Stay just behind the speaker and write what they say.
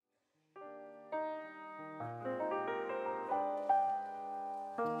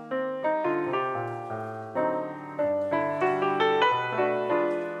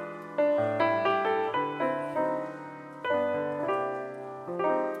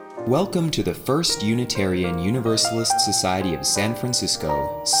Welcome to the First Unitarian Universalist Society of San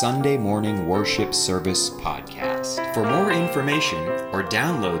Francisco Sunday Morning Worship Service podcast. For more information or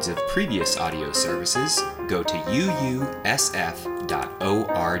downloads of previous audio services, go to uusf.org.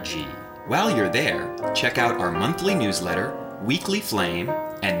 While you're there, check out our monthly newsletter, weekly flame,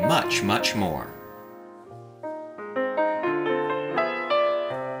 and much, much more.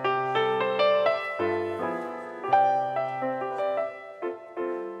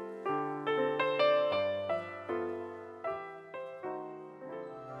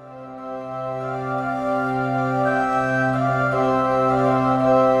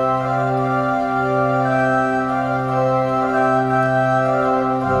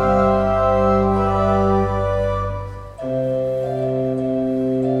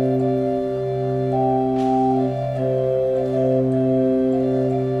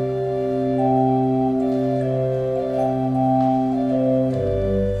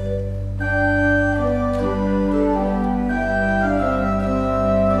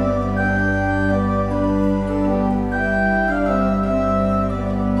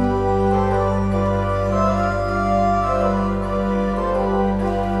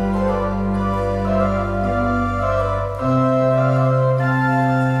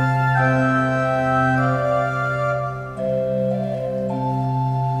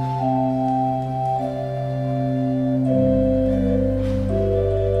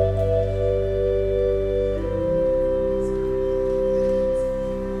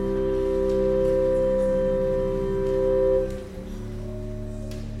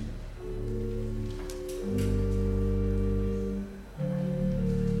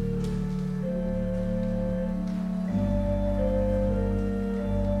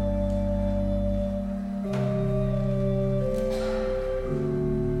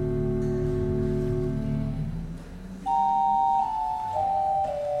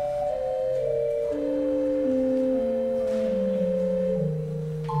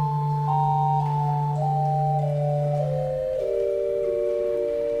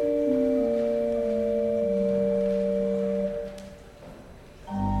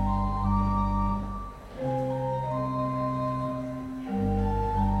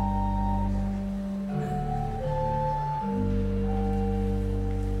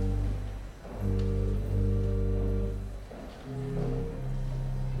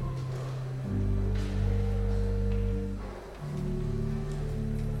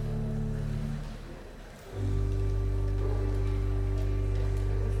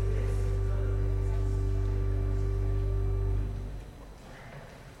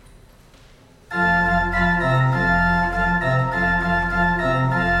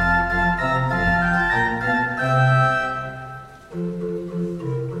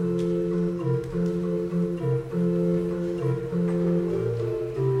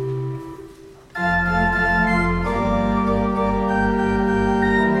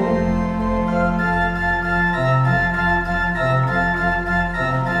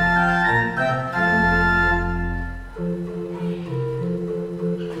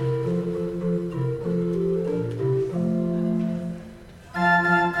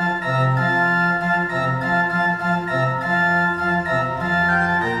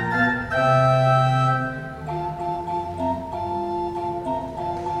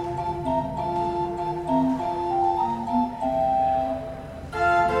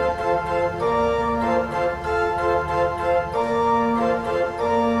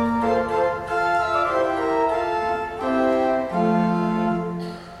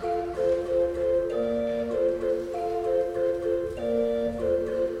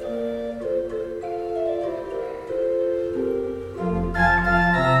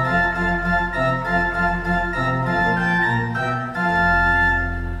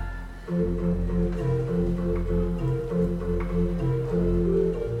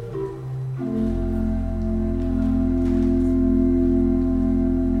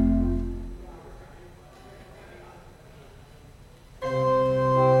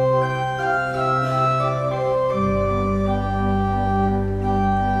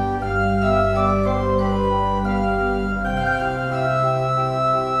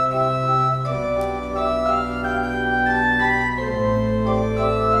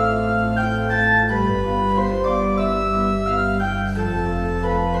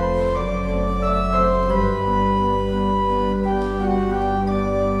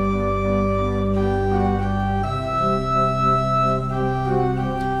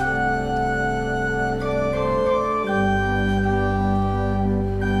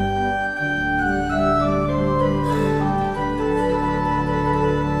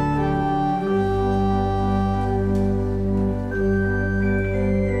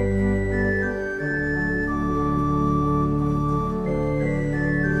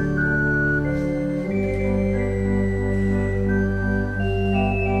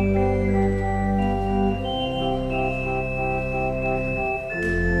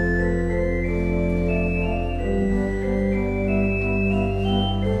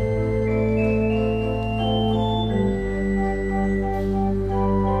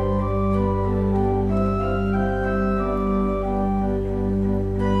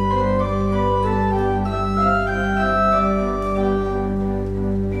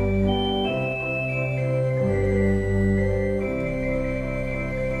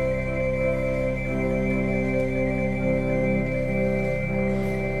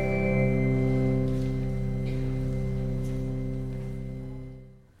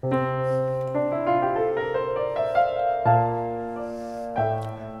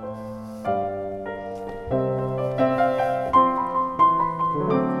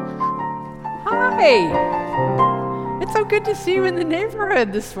 Hey, it's so good to see you in the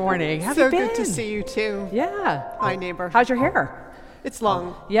neighborhood this morning. How have you been? So good to see you too. Yeah. Hi, neighbor. How's your hair? It's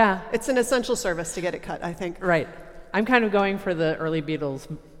long. Yeah. It's an essential service to get it cut, I think. Right. I'm kind of going for the early Beatles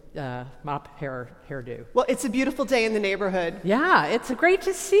mop hairdo. Well, it's a beautiful day in the neighborhood. Yeah, it's great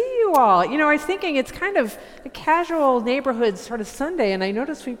to see you all. You know, I was thinking it's kind of a casual neighborhood sort of Sunday, and I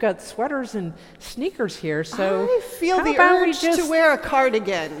noticed we've got sweaters and sneakers here, so I feel how the about we urge just to wear a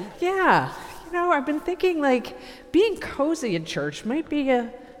cardigan. Yeah, you know, I've been thinking like being cozy in church might be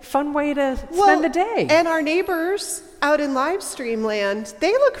a fun way to spend the day. And our neighbors out in live stream land,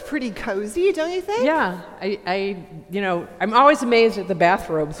 they look pretty cozy, don't you think? Yeah, I'm always amazed at the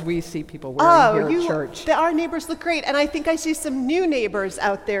bathrobes we see people wearing here at church. Our neighbors look great, and I think I see some new neighbors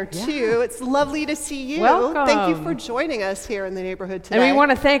out there too. Yeah. It's lovely to see you. Welcome. Thank you for joining us here in the neighborhood today. And we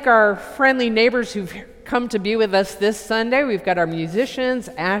want to thank our friendly neighbors who've come to be with us this Sunday. We've got our musicians,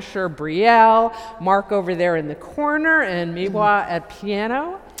 Asher, Brielle, Mark over there in the corner, and Miwa at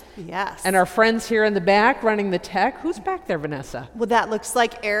piano. Yes. And our friends here in the back running the tech. Who's back there, Vanessa? Well, that looks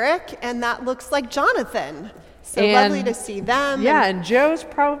like Eric, and that looks like Jonathan. So And- lovely to see them. Yeah, and Joe's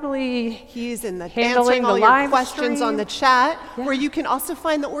probably He's in the handling answering all the your live questions stream. on the chat, Yeah. where you can also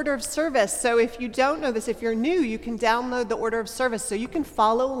find the order of service. So if you don't know this, if you're new, you can download the order of service so you can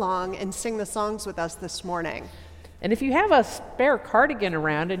follow along and sing the songs with us this morning. And if you have a spare cardigan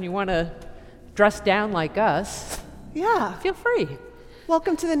around and you want to dress down like us, Yeah. feel free.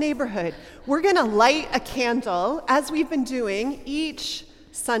 Welcome to the neighborhood. We're going to light a candle, as we've been doing each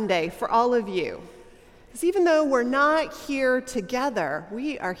Sunday for all of you. Because even though we're not here together,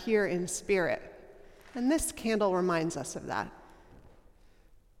 we are here in spirit. And this candle reminds us of that.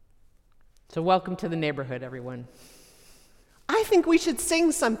 So welcome to the neighborhood, everyone. I think we should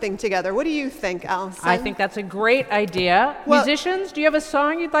sing something together. What do you think, Allison? I think that's a great idea. Well- Musicians, do you have a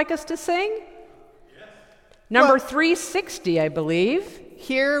song you'd like us to sing? Yes. Number Well- 360, I believe.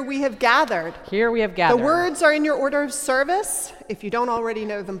 Here we have gathered. Here we have gathered. The words are in your order of service, if you don't already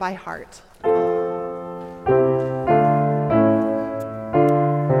know them by heart.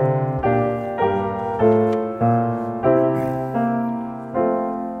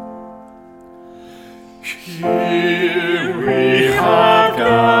 Here we have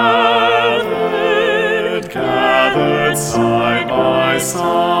gathered side by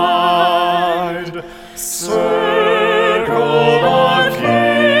side, circle of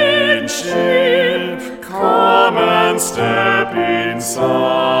kinship, come and step inside.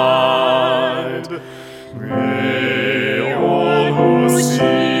 May all who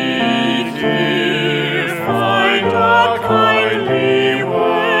seek here find a kindly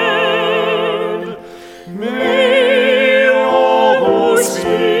word. May all who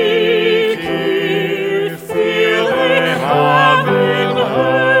speak here feel they have been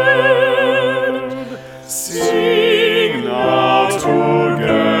heard. Sing now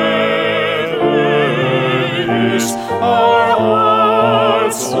together this our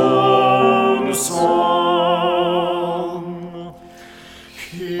heart's own song.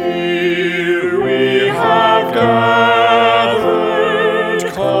 Here we have gathered,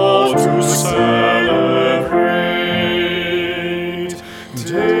 called to celebrate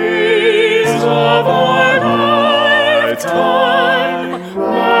days of our lifetime,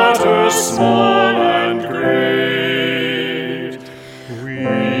 matters small and great.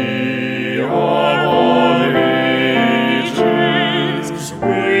 We of all ages,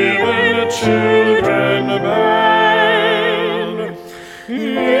 women, children, men,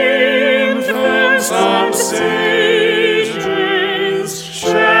 infants and sages,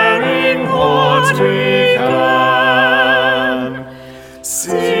 sharing what we can.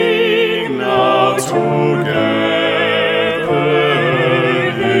 Sing now together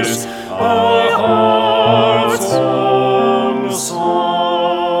this our heart's own song.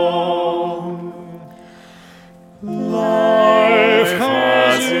 Life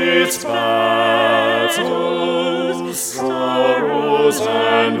has its battles, sorrows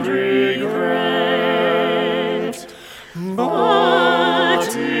and regret,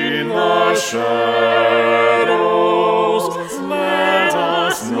 but in the shadows let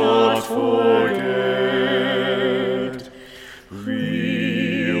us not forget.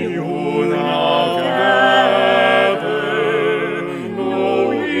 We who now gather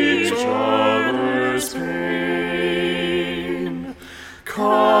know each other's pain.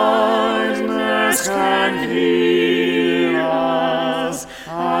 Kindness can heal us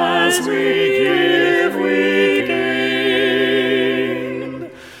as we give, we gain.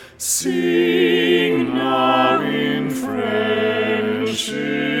 Sing now in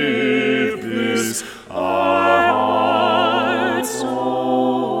friendship this our heart's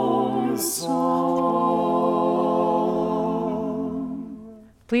own song.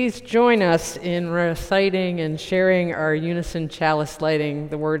 Please join us in reciting and sharing our unison chalice lighting.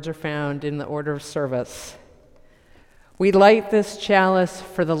 The words are found in the order of service. We light this chalice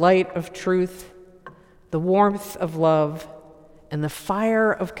for the light of truth, the warmth of love, and the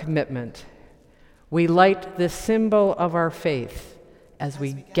fire of commitment. We light this symbol of our faith as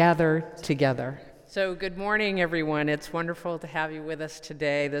we gather together. So good morning, everyone. It's wonderful to have you with us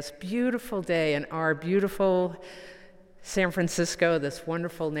today, this beautiful day in our beautiful San Francisco, this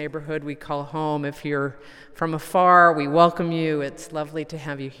wonderful neighborhood we call home. If you're from afar, we welcome you. It's lovely to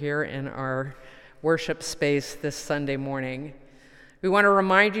have you here in our worship space this Sunday morning. We want to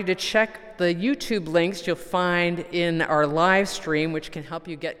remind you to check the YouTube links you'll find in our live stream, which can help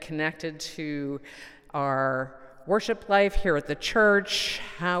you get connected to our worship life here at the church,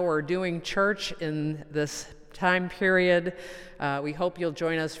 how we're doing church in this time period. We hope you'll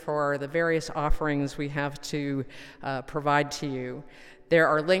join us for the various offerings we have to provide to you. There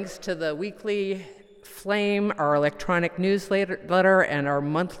are links to the weekly Flame, our electronic newsletter, and our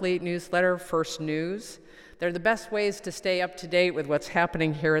monthly newsletter, First News. They're the best ways to stay up to date with what's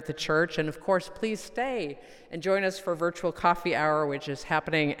happening here at the church. And of course, please stay and join us for virtual coffee hour, which is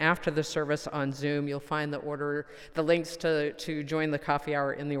happening after the service on Zoom. You'll find the links to join the coffee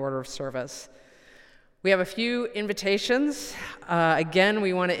hour in the order of service. We have a few invitations. Again,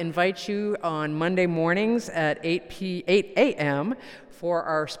 we want to invite you on Monday mornings at 8 a.m. for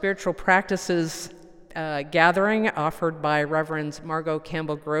our spiritual practices gathering offered by Reverends Margot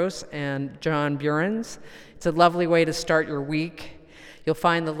Campbell-Gross and John Burens. It's a lovely way to start your week. You'll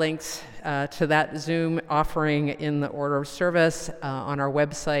find the links to that Zoom offering in the order of service on our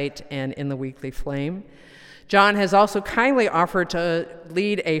website and in the weekly Flame. John has also kindly offered to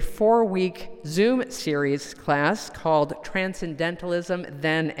lead a 4-week Zoom series class called Transcendentalism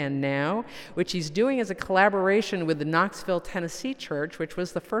Then and Now, which he's doing as a collaboration with the Knoxville, Tennessee Church, which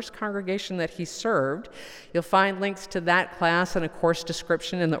was the first congregation that he served. You'll find links to that class and a course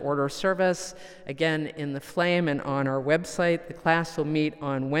description in the order of service, again in the Flame and on our website. The class will meet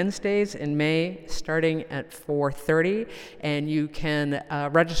on Wednesdays in May, starting at 4:30, and you can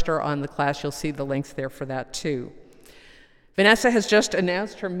register on the class. You'll see the links there for that too. Vanessa has just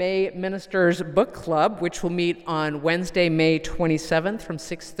announced her May Ministers Book Club, which will meet on Wednesday, May 27th from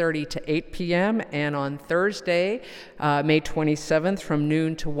 6:30 to 8 p.m. and on Thursday, May 27th from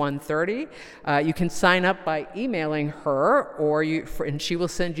noon to 1:30. You can sign up by emailing her, and she will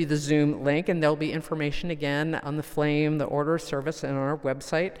send you the Zoom link, and there'll be information again on the Flame, the order of service, and on our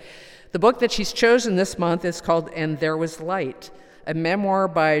website. The book that she's chosen this month is called And There Was Light, a memoir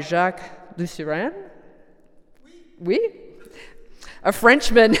by Jacques Lucien. A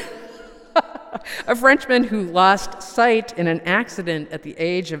Frenchman who lost sight in an accident at the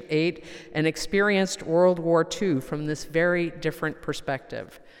age of 8 and experienced World War II from this very different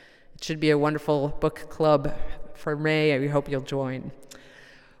perspective. It should be a wonderful book club for May, and we hope you'll join.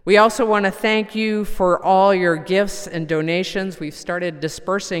 We also want to thank you for all your gifts and donations. We've started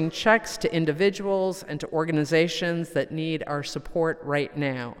dispersing checks to individuals and to organizations that need our support right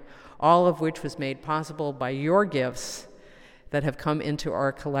now, all of which was made possible by your gifts that have come into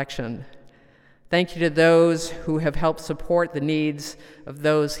our collection. Thank you to those who have helped support the needs of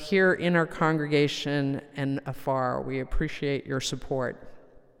those here in our congregation and afar. We appreciate your support.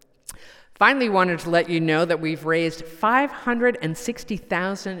 Finally, wanted to let you know that we've raised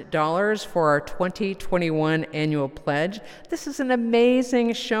 $560,000 for our 2021 annual pledge. This is an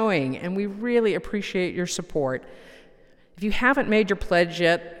amazing showing, and we really appreciate your support. If you haven't made your pledge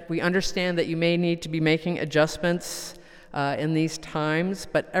yet, we understand that you may need to be making adjustments in these times,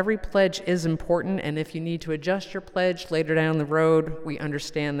 but every pledge is important, and if you need to adjust your pledge later down the road, we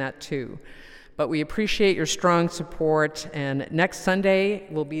understand that too. But we appreciate your strong support, and next Sunday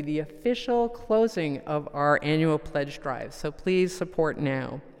will be the official closing of our annual pledge drive, so please support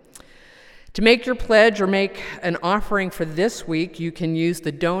now. To make your pledge or make an offering for this week, you can use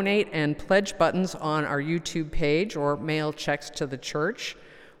the donate and pledge buttons on our YouTube page or mail checks to the church.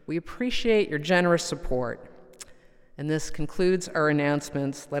 We appreciate your generous support. And this concludes our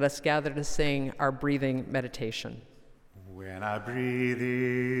announcements. Let us gather to sing our breathing meditation. When I breathe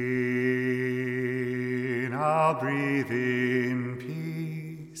in, I'll breathe in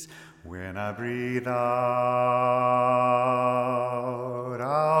peace. When I breathe out,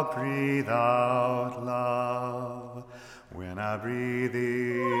 I'll breathe out love. When I breathe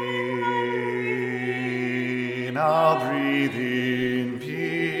in, I'll breathe in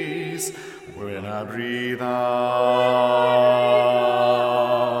peace. When I breathe out,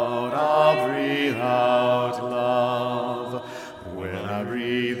 I'll breathe out love. When I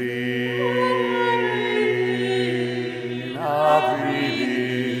breathe in, I'll breathe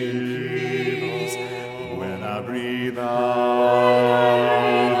in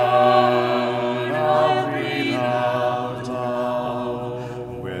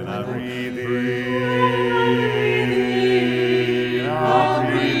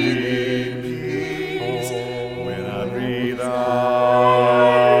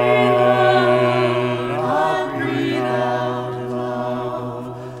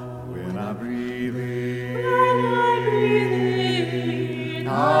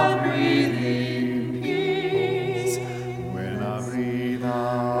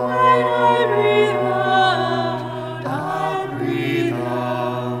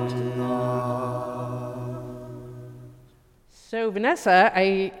So, Vanessa,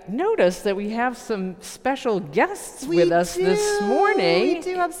 I noticed that we have some special guests with us this morning. We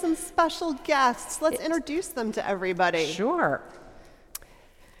do have some special guests. Let's introduce them to everybody. Sure.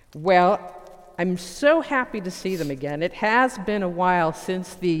 Well, I'm so happy to see them again. It has been a while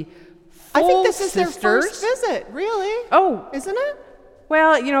since the I think this Full is their first Sisters. visit, really? Oh, Isn't it?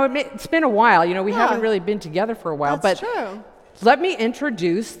 well, it's been a while. We haven't really been together for a while. That's but true. let me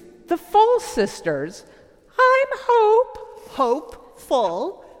introduce the Full Sisters. I'm Hope.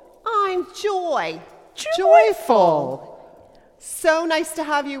 Hopeful. I'm Joy. Joyful. So nice to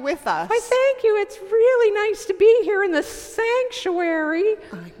have you with us. Why, thank you. It's really nice to be here in the sanctuary.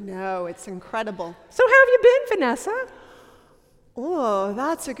 I know, it's incredible. So how have you been, Vanessa? Oh,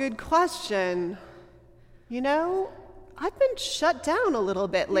 that's a good question. I've been shut down a little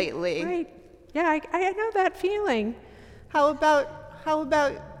bit lately. Right. Yeah, I know that feeling. How about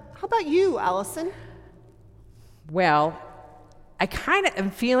you, Allison? Well, I kind of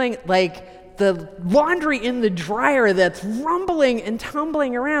am feeling like the laundry in the dryer that's rumbling and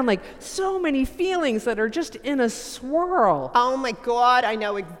tumbling around, like so many feelings that are just in a swirl. Oh my God, I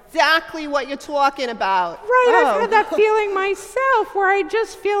know exactly what you're talking about. Right, Oh. I've had that feeling myself where I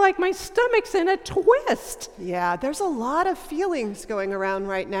just feel like my stomach's in a twist. Yeah, there's a lot of feelings going around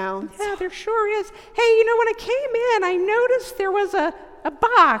right now. Yeah, there sure is. Hey, when I came in, I noticed there was a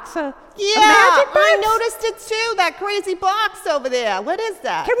box, a magic box. I noticed it too, that crazy box over there. What is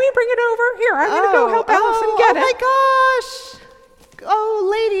that? Can we bring it over? Here, I'm going to go help Allison get it. Oh my gosh. Oh,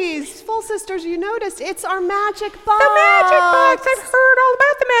 ladies, Full Sisters, you noticed it's our magic box. The magic box. I've heard all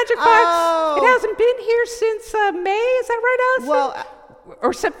about the magic box. Oh. It hasn't been here since May. Is that right, Allison? Well,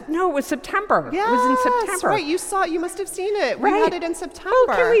 no, it was September. yes, It was in September. right. You must have seen it. We Right. had it in September. Oh,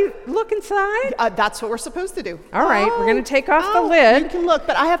 can we look inside? That's what we're supposed to do. All right, we're gonna take off the lid. You can look,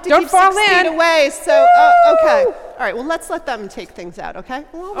 but I have to Don't keep fall 6 feet in. away. So, okay. Woo! All right. Well, let's let them take things out. Okay.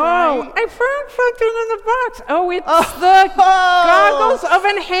 All Oh, right. I found something in the box. Oh, it's the goggles of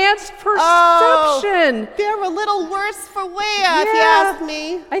enhanced perception. They're a little worse for wear, if you ask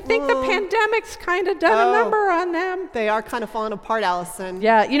me. I think the pandemic's kind of done a number on them. They are kind of falling apart, Allison.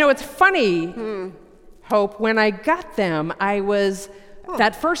 Yeah, it's funny, Hope, when I got them, I was,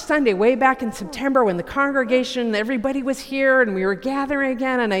 that first Sunday, way back in September, when the congregation, everybody was here and we were gathering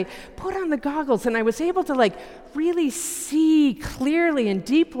again, and I put on the goggles and I was able to really see clearly and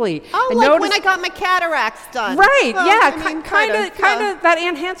deeply. Oh, like when I got my cataracts done. Right, Well, yeah, I mean, kind of, yeah. that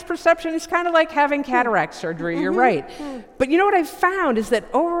enhanced perception is kind of like having cataract surgery, you're right. But you know what I found is that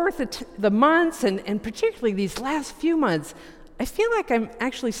over the months, and particularly these last few months, I feel like I'm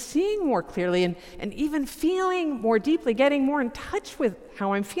actually seeing more clearly and even feeling more deeply, getting more in touch with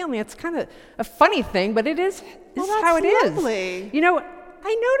how I'm feeling. It's kind of a funny thing, but it is Well, how it that's is. lovely.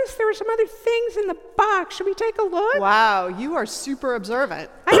 I noticed there were some other things in the box. Should we take a look? Wow, you are super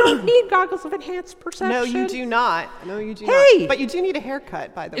observant. I don't need goggles of enhanced perception. No, you do not. No, you do Hey! not. But you do need a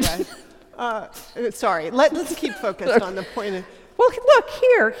haircut, by the way. Sorry, let's keep focused on the point. Well, look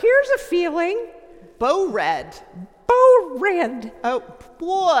here. Here's a feeling. Bow red. Bow red. Oh,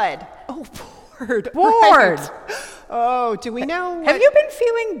 bored. Oh, bored. Bored. Right. Oh, do we know what... Have you been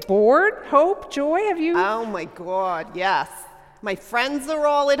feeling bored, Hope, Joy? Have you? Oh, my God, yes. My friends are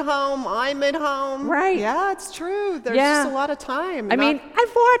all at home. I'm at home. Right. Yeah, it's true. There's Yeah. just a lot of time. I mean,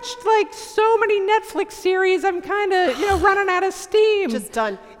 I've watched so many Netflix series. I'm kind of, running out of steam. just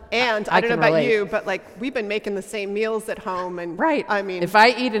done. And I don't know can about relate. you, but we've been making the same meals at home, and Right. I mean, if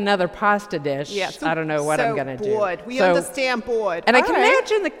I eat another pasta dish, yeah, I don't know what I'm so going to do. bored. We So- understand bored. And I All can right.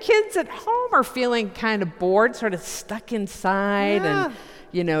 imagine the kids at home are feeling kind of bored, sort of stuck inside and,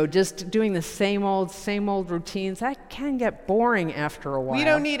 just doing the same old routines. That can get boring after a while. We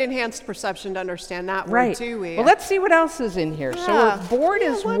don't need enhanced perception to understand that word, Right. do we? Well, let's see what else is in here. Yeah. So bored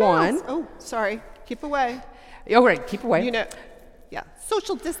Yeah, is what one. else? Oh, sorry. Keep away. Oh, right. Keep away. Yeah.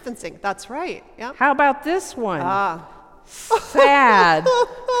 Social distancing. That's right. Yeah. How about this one? Ah. Sad.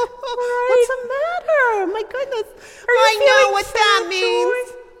 What's the matter? My goodness. Are you I know feeling what that sad, means.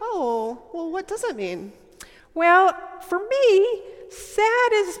 Joy? Oh, well, what does it mean? Well, for me, sad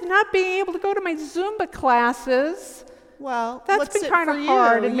is not being able to go to my Zumba classes. Well, That's what's been it kind for of you?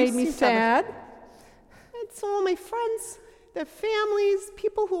 hard and You made me seem to have sad. It's all my friends, their families,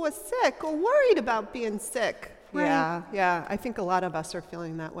 people who are sick or worried about being sick. Right. Yeah. I think a lot of us are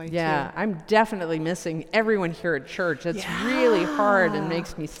feeling that way Yeah, too. I'm definitely missing everyone here at church. It's really hard and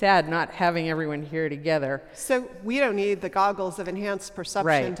makes me sad not having everyone here together. So we don't need the goggles of enhanced perception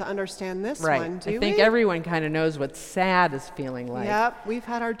Right. to understand this Right. one, do I we? think everyone kind of knows what sad is feeling like. Yep, we've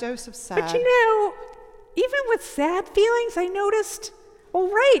had our dose of sad. But even with sad feelings, I noticed,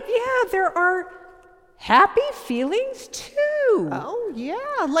 yeah, there are happy feelings too. too. Oh, yeah,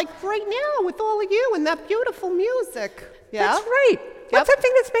 like right now with all of you and that beautiful music. Yeah? That's right. Yep. What's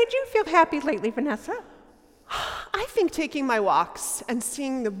something that's made you feel happy lately, Vanessa? I think taking my walks and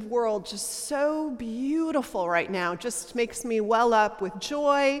seeing the world just so beautiful right now just makes me well up with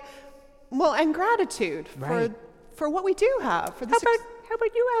joy, well, and gratitude Right. for what we do have. For the How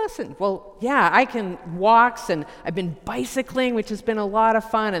about you, Allison? Well, yeah, I can walks, and I've been bicycling, which has been a lot of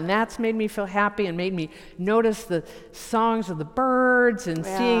fun, and that's made me feel happy and made me notice the songs of the birds and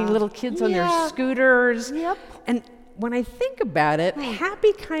seeing little kids on their scooters. Yep. And when I think about it,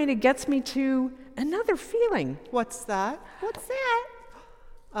 happy kind of gets me to another feeling. What's that? What's that?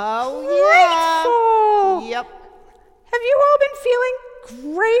 Oh, Grateful. yeah. Yep. Have you all been feeling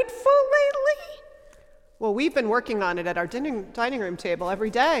grateful lately? Well, we've been working on it at our dining room table every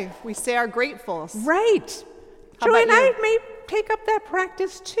day. We say our gratefuls. Right. How Joy about and I you? may take up that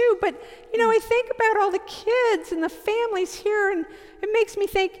practice too, but I think about all the kids and the families here, and it makes me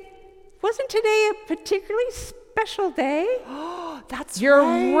think, wasn't today a particularly special day? That's You're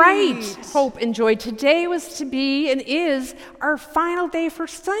right, Hope and Joy. Today was to be and is our final day for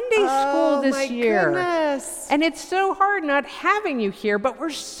Sunday school this year. Goodness. And it's so hard not having you here, but we're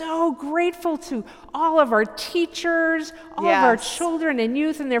so grateful to all of our teachers, all of our Yes. children and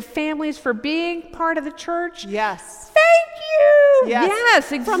youth and their families for being part of the church. Yes. Thank you!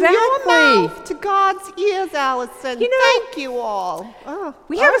 Yes. exactly. From your mouth to God's ears, Allison. Thank you all. Oh,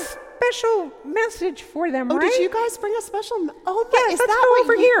 We have a special message for them, Oh, right? did you guys bring a special? Oh, Yeah, is let's that go what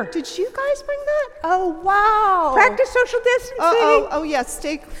over you, here. Did you guys bring that? Oh, wow. Practice social distancing. Oh, yes.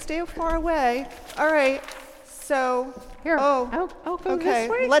 Stay far away. All right. So. Here, Oh. I'll go Okay. this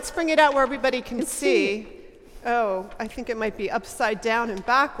way. Let's bring it out where everybody can see. Oh, I think it might be upside down and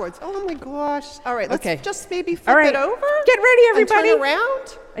backwards. Oh my gosh. All right. Let's Okay. just maybe flip All right. it over. Get ready, And everybody. turn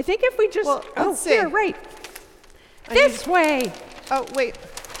around. I think if we just Well, let's see. here, right. This way. Oh, wait.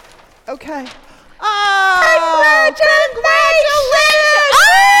 Okay. Oh! Congratulations!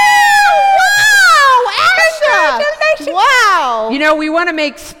 Oh, wow! Asha! Wow! We want to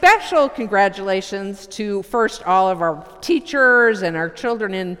make special congratulations to first all of our teachers and our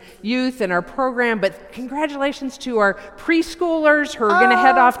children and youth in our program, but congratulations to our preschoolers who are going to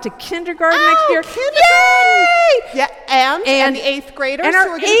head off to kindergarten next year. Kindergarten! Yay! Yeah, and the eighth graders and our who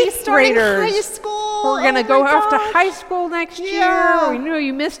are going to be eighth starting graders high school. who are going to Oh go my off to gosh. high school next Yeah. year. We know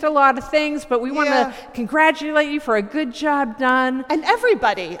you missed a lot of things, but we want Yeah. to congratulate you for a good job done. And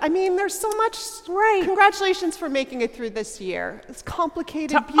everybody. I mean, there's so much. Right. Congratulations for making it through this year. It's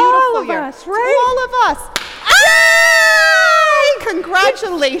complicated, To beautiful all of year. us, right? To all of us. Yay!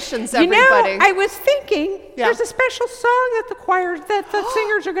 Congratulations, everybody. I was thinking Yeah. there's a special song that the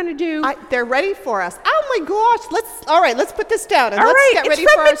singers are going to do. They're ready for us. Oh my gosh! All right, let's put this down and All let's right, get it's ready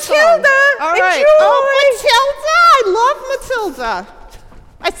from for our song. Matilda. All right. Enjoy. Oh, Matilda! I love Matilda.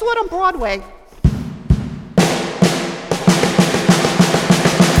 I saw it on Broadway.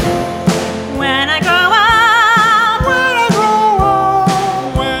 When I grow up,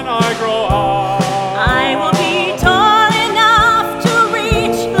 When I grow up, I will be tall enough to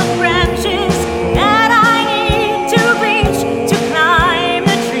reach the branches that I need to reach to climb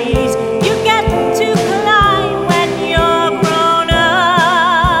the trees you get to climb when you're grown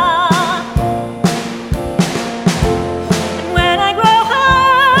up. And when I grow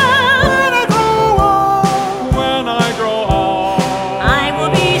up, when I grow up, I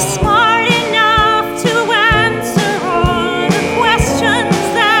will be smart enough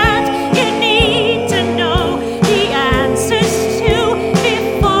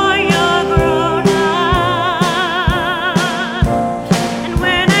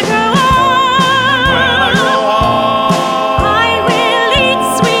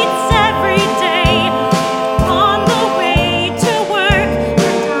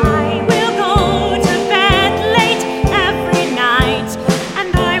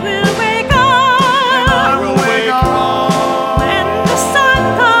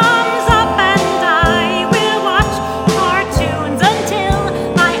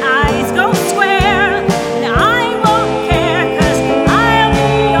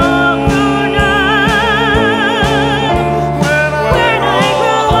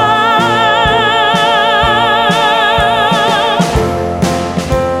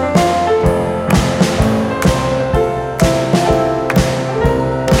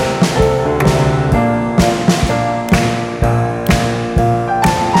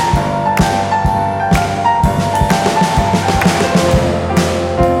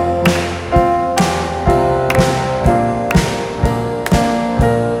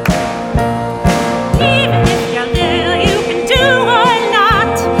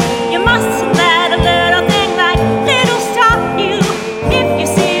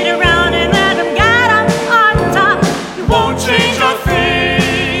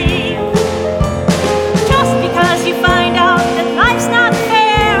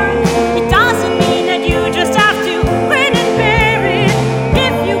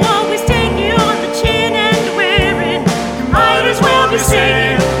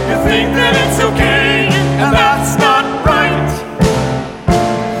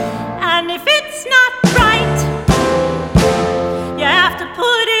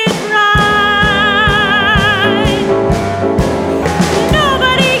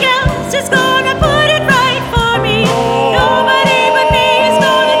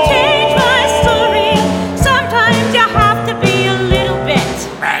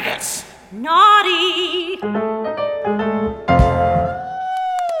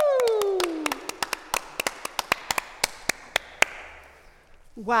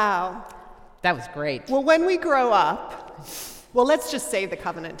Wow. That was great. Well, when we grow up, let's just say the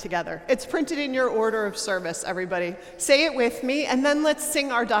covenant together. It's printed in your order of service, everybody. Say it with me, and then let's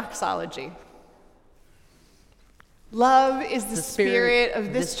sing our doxology. Love is the spirit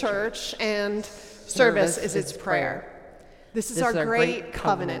of this church, and service is its prayer. This is our great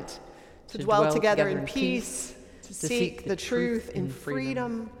covenant, to dwell together in peace, to seek the truth in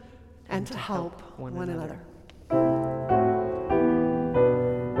freedom, and to help one another.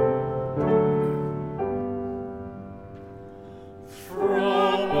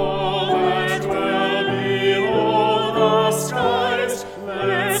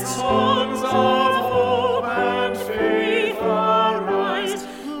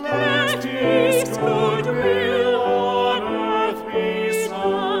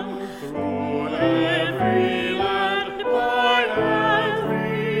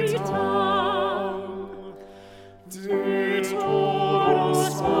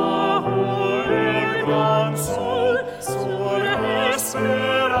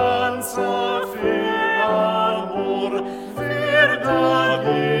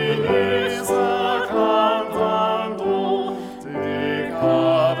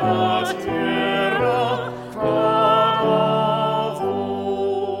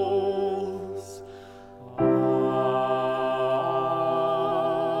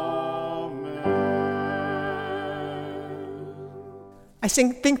 I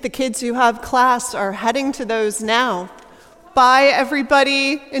think the kids who have class are heading to those now. Bye,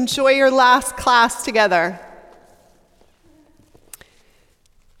 everybody. Enjoy your last class together.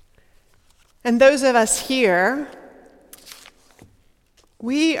 And those of us here,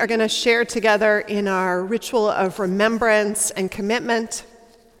 we are going to share together in our ritual of remembrance and commitment,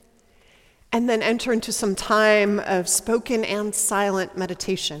 and then enter into some time of spoken and silent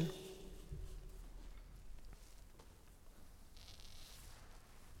meditation.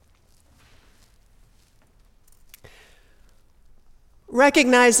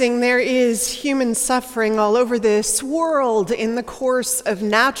 Recognizing there is human suffering all over this world in the course of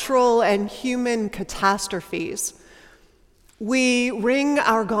natural and human catastrophes, we ring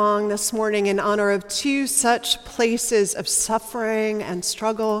our gong this morning in honor of two such places of suffering and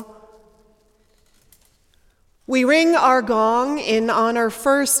struggle. We ring our gong in honor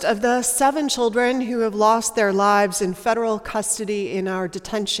first of the 7 children who have lost their lives in federal custody in our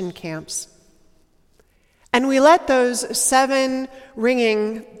detention camps. And we let those 7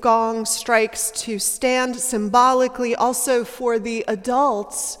 ringing gong strikes to stand symbolically also for the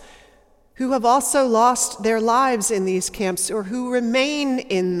adults who have also lost their lives in these camps or who remain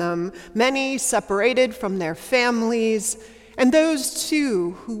in them, many separated from their families, and those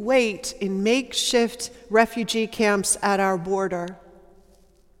too who wait in makeshift refugee camps at our border.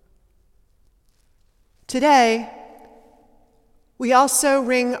 Today, we also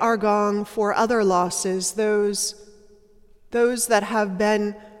ring our gong for other losses, those that have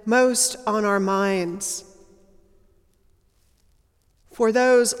been most on our minds. For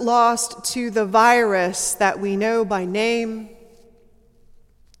those lost to the virus that we know by name,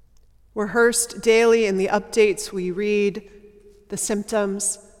 rehearsed daily in the updates we read, the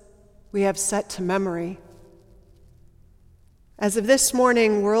symptoms we have set to memory. As of this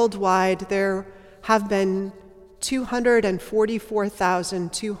morning, worldwide, there have been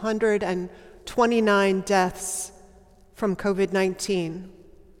 244,229 deaths from COVID-19.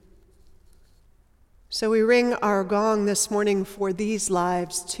 So we ring our gong this morning for these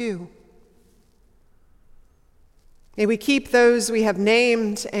lives too. May we keep those we have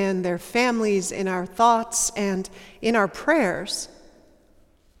named and their families in our thoughts and in our prayers.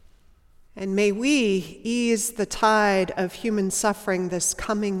 And may we ease the tide of human suffering this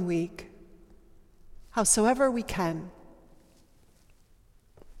coming week, howsoever we can.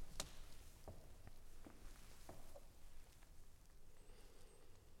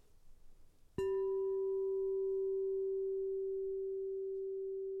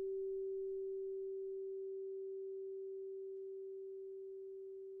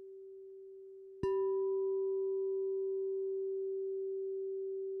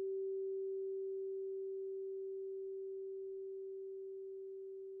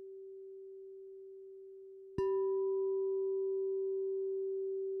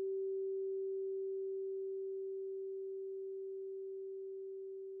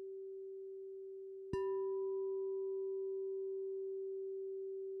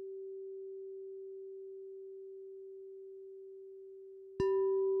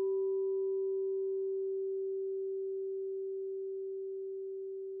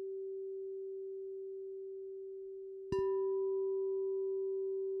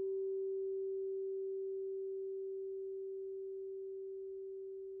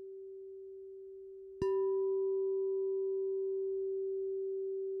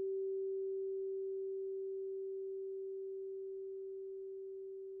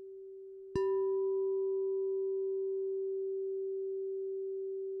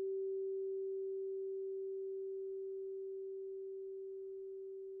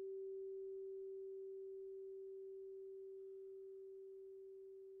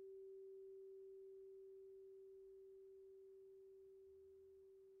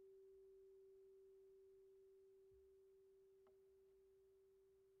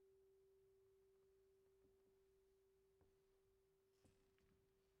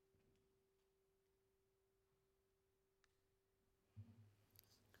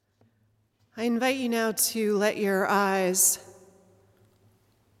 I invite you now to let your eyes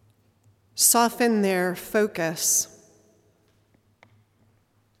soften their focus.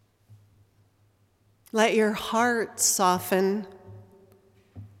 Let your heart soften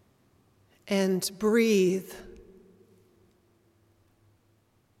and breathe.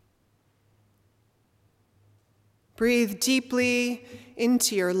 Breathe deeply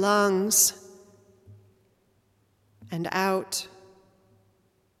into your lungs and out.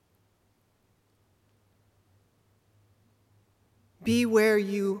 Be where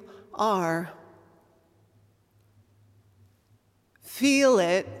you are. Feel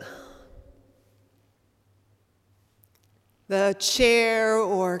it. The chair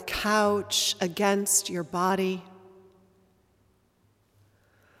or couch against your body.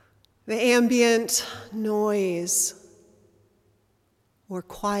 The ambient noise or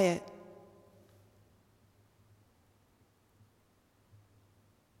quiet.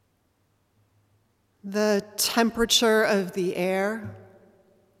 The temperature of the air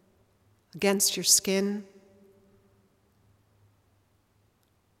against your skin.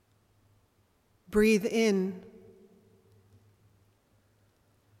 Breathe in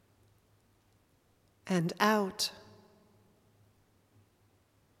and out.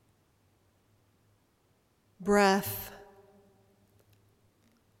 Breath,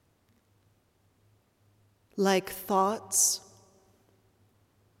 like thoughts,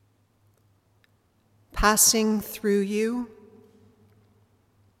 passing through you.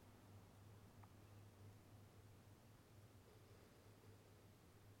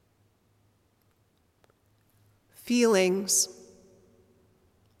 Feelings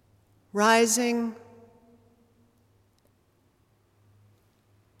rising,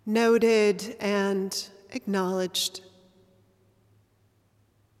 noted and acknowledged,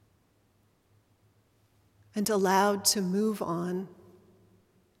 and allowed to move on.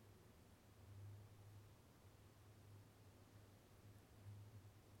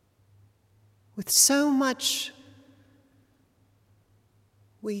 With so much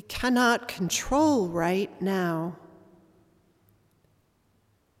we cannot control right now,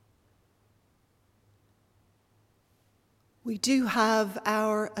 we do have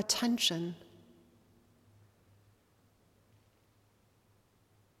our attention.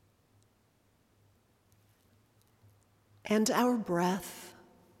 And our breath.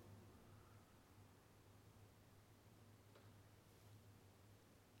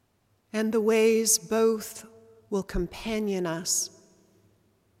 And the ways both will companion us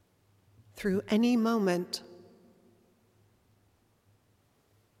through any moment.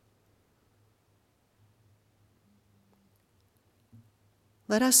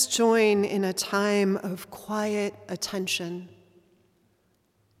 Let us join in a time of quiet attention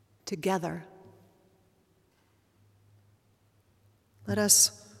together. Let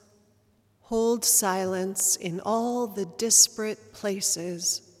us hold silence in all the disparate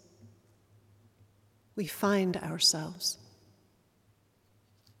places we find ourselves.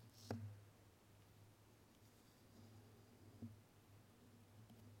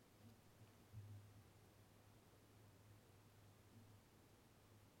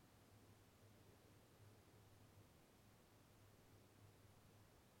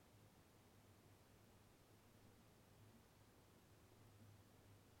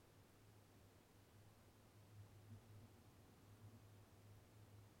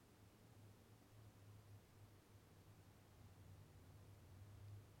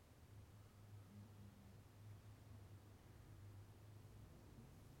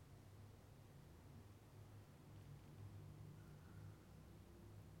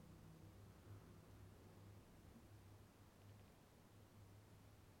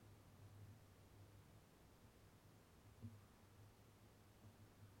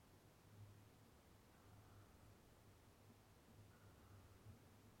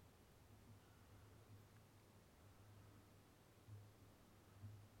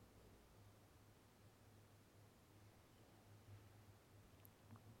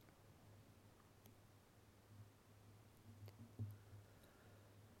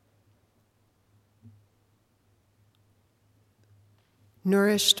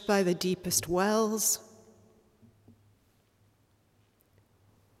 Nourished by the deepest wells,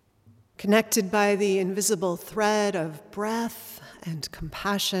 connected by the invisible thread of breath and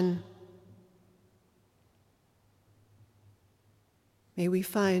compassion, may we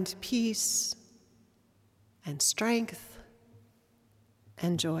find peace and strength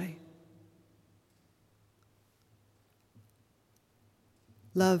and joy.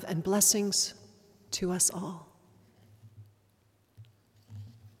 Love and blessings to us all.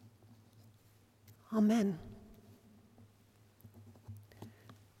 Amen.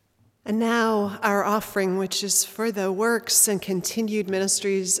 And now our offering, which is for the works and continued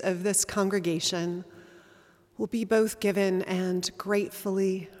ministries of this congregation, will be both given and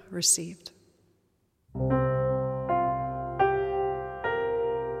gratefully received.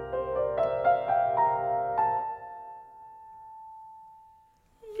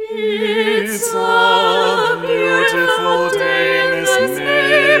 It's a beautiful day in this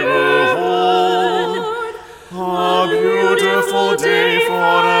neighborhood, a beautiful day for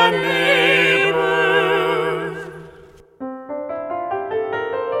a neighbor.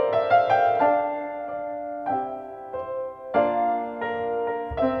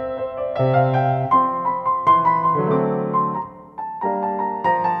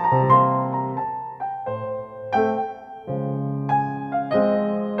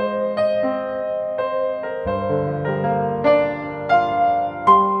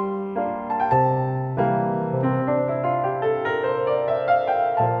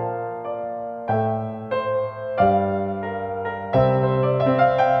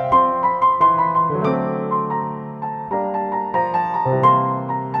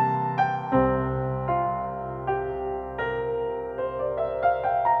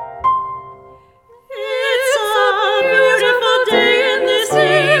 It's a beautiful day in this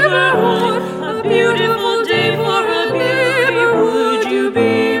neighborhood, a beautiful day for a baby. Would you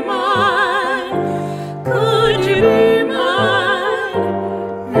be mine? Could you be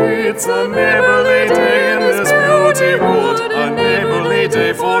mine? It's a neighborly day in this beauty wood, a neighborly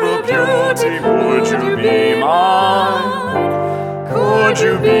day for a beauty. Would you be mine? Could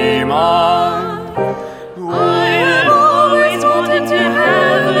you be mine? I had always wanted to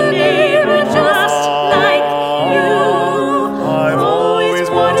have a neighbor just like you. I've always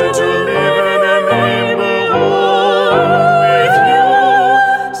wanted to live in a neighborhood with you.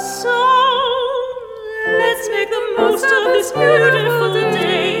 So let's make the most of this beautiful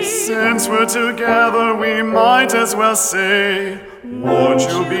day. Since we're together, we might as well say, won't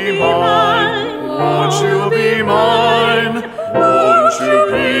you be mine? Won't you be mine? Won't you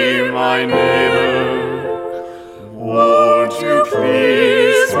be my neighbor? Won't you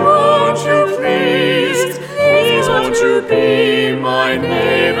please, won't you please, please won't you be my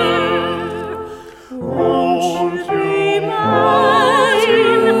neighbor? Won't you be mine?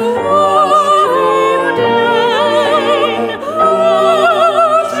 Won't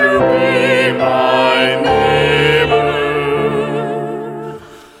you be my neighbor?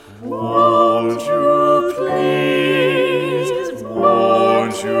 Won't you please,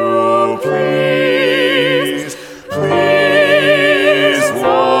 won't you please, please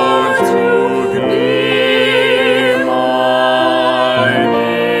won't you be my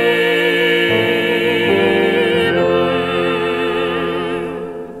neighbor?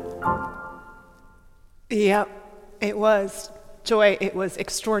 Yep, it was. Joy, it was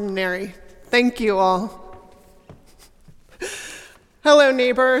extraordinary. Thank you all. Hello,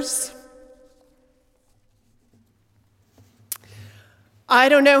 neighbors. I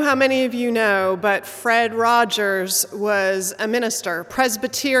don't know how many of you know, but Fred Rogers was a minister,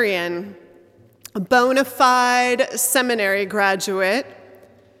 Presbyterian, a bona fide seminary graduate,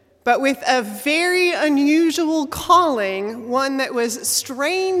 but with a very unusual calling, one that was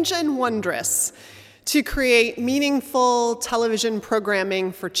strange and wondrous, to create meaningful television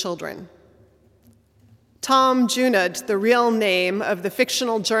programming for children. Tom Junod, the real name of the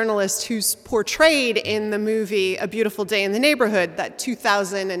fictional journalist who's portrayed in the movie A Beautiful Day in the Neighborhood, that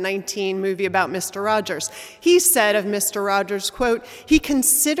 2019 movie about Mr. Rogers, he said of Mr. Rogers, quote, he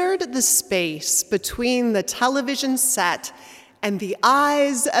considered the space between the television set and the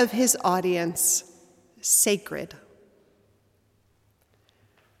eyes of his audience sacred.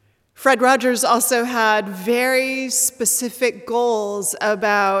 Fred Rogers also had very specific goals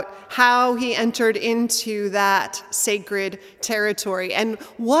about how he entered into that sacred territory and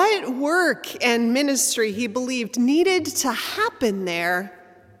what work and ministry he believed needed to happen there.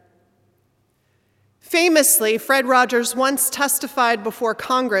 Famously, Fred Rogers once testified before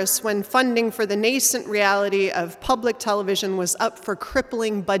Congress when funding for the nascent reality of public television was up for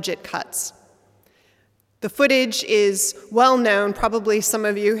crippling budget cuts. The footage is well known, probably some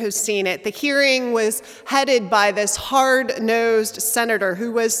of you have seen it. The hearing was headed by this hard-nosed senator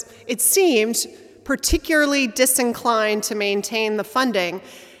who was, it seemed, particularly disinclined to maintain the funding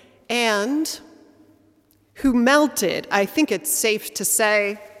and who melted, I think it's safe to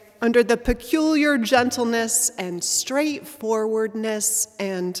say, under the peculiar gentleness and straightforwardness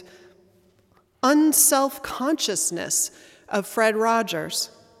and unself-consciousness of Fred Rogers.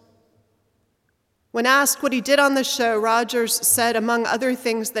 When asked what he did on the show, Rogers said, among other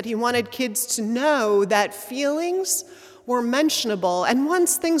things, that he wanted kids to know that feelings, were mentionable, and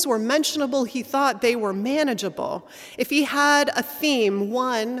once things were mentionable, he thought they were manageable. If he had a theme,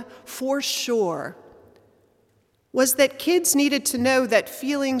 one for sure was that kids needed to know that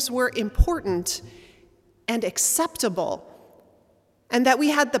feelings were important and acceptable, and that we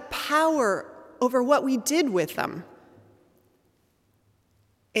had the power over what we did with them.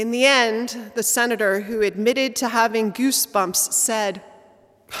 In the end, the senator who admitted to having goosebumps said,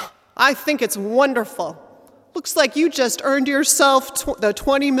 "I think it's wonderful. Looks like you just earned yourself the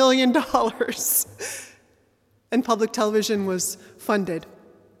 $20 million." And public television was funded.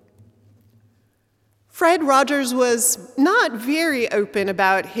 Fred Rogers was not very open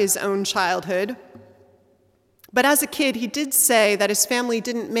about his own childhood, but as a kid, he did say that his family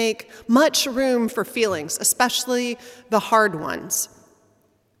didn't make much room for feelings, especially the hard ones.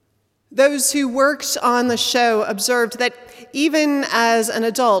 Those who worked on the show observed that even as an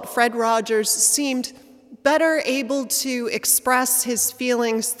adult, Fred Rogers seemed better able to express his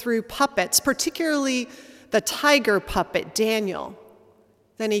feelings through puppets, particularly the tiger puppet, Daniel,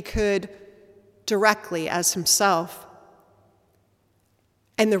 than he could directly as himself.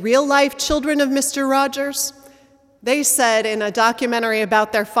 And the real-life children of Mr. Rogers, they said in a documentary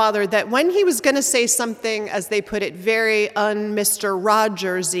about their father that when he was going to say something, as they put it, very un-Mr.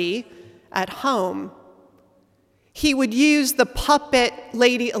 Rogers-y at home, he would use the puppet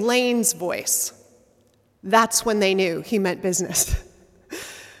Lady Elaine's voice. That's when they knew he meant business.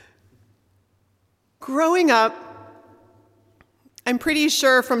 Growing up, I'm pretty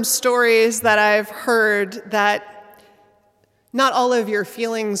sure from stories that I've heard that not all of your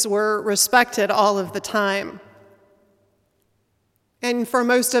feelings were respected all of the time. And for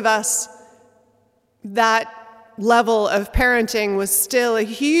most of us, that level of parenting was still a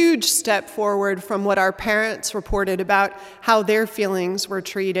huge step forward from what our parents reported about how their feelings were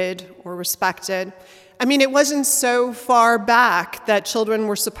treated or respected. I mean, it wasn't so far back that children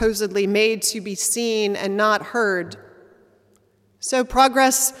were supposedly made to be seen and not heard. So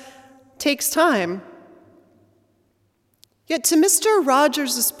progress takes time. Yet to Mr.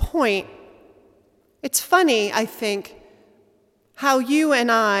 Rogers' point, it's funny, I think, how you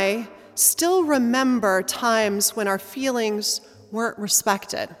and I still remember times when our feelings weren't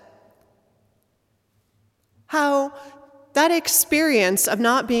respected. How that experience of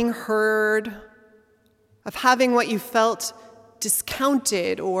not being heard, of having what you felt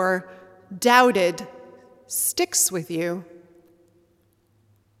discounted or doubted, sticks with you.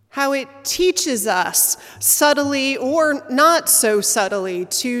 How it teaches us, subtly or not so subtly,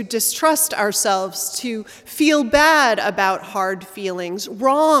 to distrust ourselves, to feel bad about hard feelings,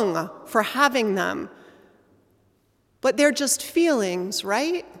 wrong for having them. But they're just feelings,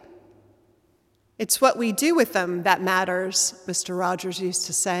 right? It's what we do with them that matters, Mr. Rogers used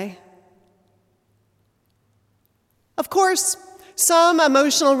to say. Of course, some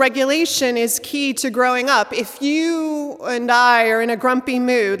emotional regulation is key to growing up. If you and I are in a grumpy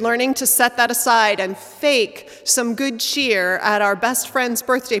mood, learning to set that aside and fake some good cheer at our best friend's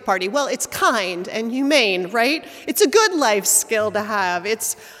birthday party, well, it's kind and humane, right? It's a good life skill to have.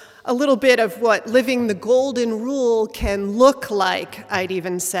 It's a little bit of what living the golden rule can look like, I'd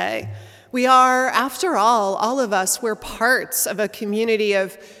even say. We are, after all of us, we're parts of a community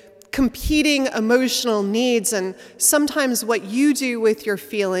of competing emotional needs, and sometimes what you do with your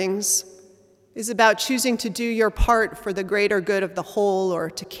feelings is about choosing to do your part for the greater good of the whole or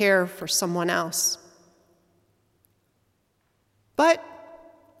to care for someone else. But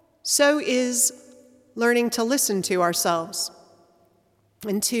so is learning to listen to ourselves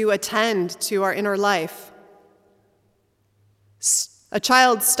and to attend to our inner life. A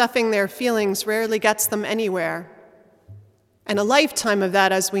child stuffing their feelings rarely gets them anywhere. And a lifetime of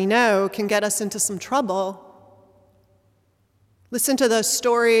that, as we know, can get us into some trouble. Listen to the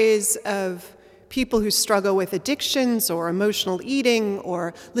stories of people who struggle with addictions or emotional eating,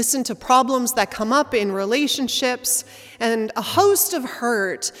 or listen to problems that come up in relationships. And a host of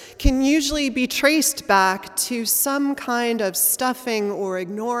hurt can usually be traced back to some kind of stuffing or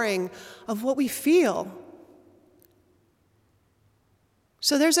ignoring of what we feel.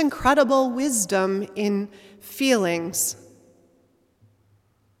 So there's incredible wisdom in feelings.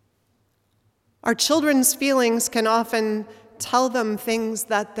 Our children's feelings can often tell them things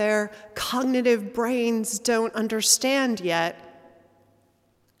that their cognitive brains don't understand yet.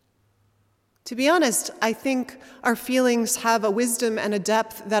 To be honest, I think our feelings have a wisdom and a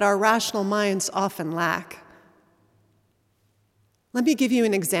depth that our rational minds often lack. Let me give you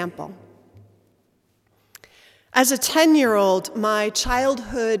an example. As a 10-year-old, my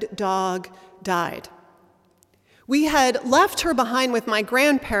childhood dog died. We had left her behind with my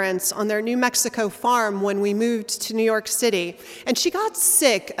grandparents on their New Mexico farm when we moved to New York City, and she got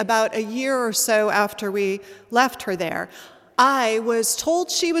sick about a year or so after we left her there. I was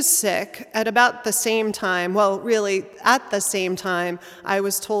told she was sick at about the same time, well, really, at the same time, I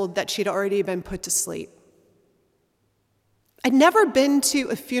was told that she'd already been put to sleep. I'd never been to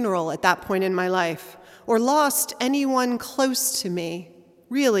a funeral at that point in my life, or lost anyone close to me,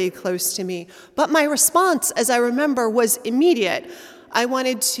 really close to me. But my response, as I remember, was immediate. I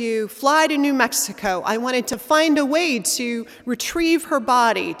wanted to fly to New Mexico. I wanted to find a way to retrieve her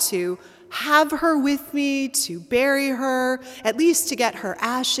body, to have her with me, to bury her, at least to get her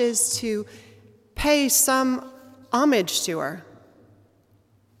ashes, to pay some homage to her.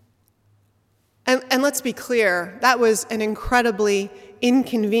 And let's be clear, that was an incredibly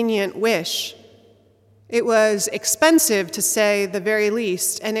inconvenient wish. It was expensive, to say the very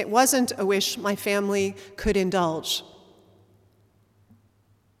least, and it wasn't a wish my family could indulge.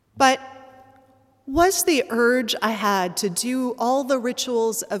 But was the urge I had to do all the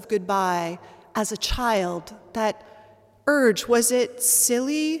rituals of goodbye as a child, that urge, was it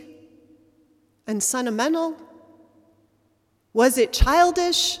silly and sentimental? Was it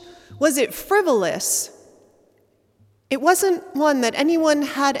childish? Was it frivolous? It wasn't one that anyone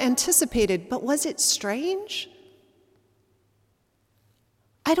had anticipated, but was it strange?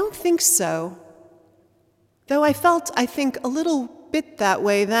 I don't think so, though I felt, I think, a little bit that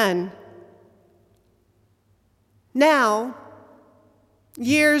way then. Now,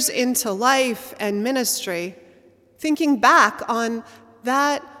 years into life and ministry, thinking back on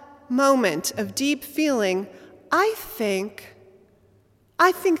that moment of deep feeling, I think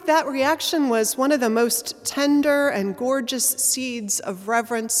that reaction was one of the most tender and gorgeous seeds of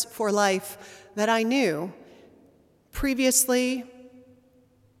reverence for life that I knew. Previously,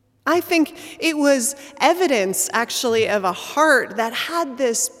 I think it was evidence, actually, of a heart that had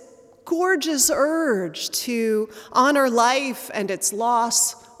this gorgeous urge to honor life and its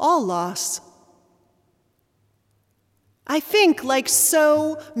loss, all loss. I think, like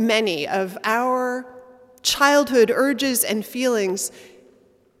so many of our childhood urges and feelings,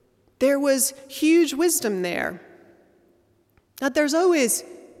 there was huge wisdom there. That there's always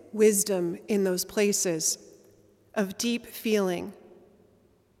wisdom in those places of deep feeling.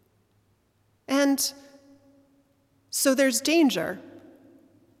 And so there's danger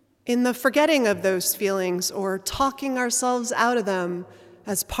in the forgetting of those feelings or talking ourselves out of them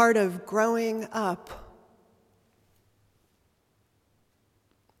as part of growing up.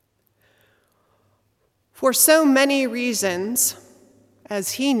 For so many reasons,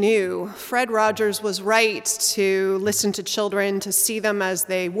 as he knew, Fred Rogers was right to listen to children, to see them as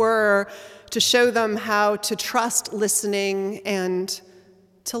they were, to show them how to trust listening and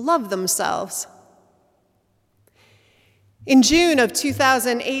to love themselves. In June of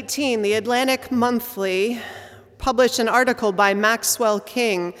 2018, the Atlantic Monthly published an article by Maxwell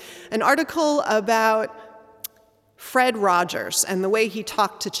King, an article about Fred Rogers and the way he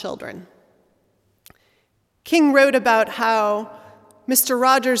talked to children. King wrote about how Mr.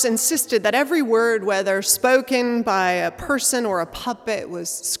 Rogers insisted that every word, whether spoken by a person or a puppet, was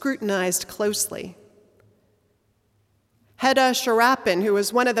scrutinized closely. Hedda Sharapin, who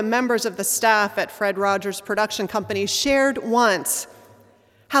was one of the members of the staff at Fred Rogers' production company, shared once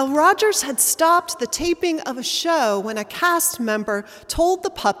how Rogers had stopped the taping of a show when a cast member told the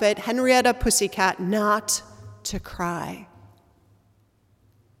puppet, Henrietta Pussycat, not to cry.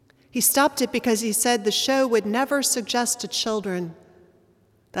 He stopped it because he said the show would never suggest to children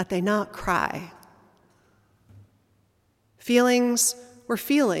that they not cry. Feelings were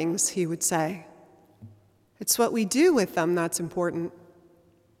feelings, he would say. It's what we do with them that's important.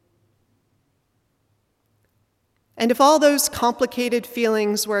 And if all those complicated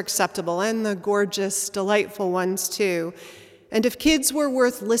feelings were acceptable, and the gorgeous, delightful ones too, and if kids were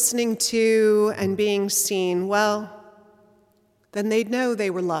worth listening to and being seen, well, then they'd know they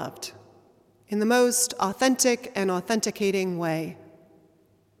were loved in the most authentic and authenticating way.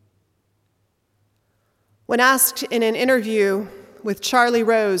 When asked in an interview with Charlie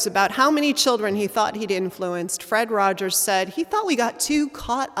Rose about how many children he thought he'd influenced, Fred Rogers said he thought we got too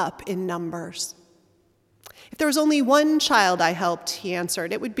caught up in numbers. If there was only one child I helped, he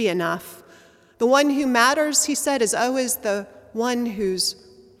answered, it would be enough. The one who matters, he said, is always the one who's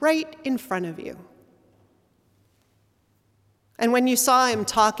right in front of you. And when you saw him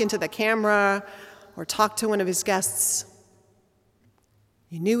talk into the camera or talk to one of his guests,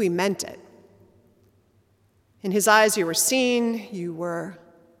 you knew he meant it. In his eyes, you were seen, you were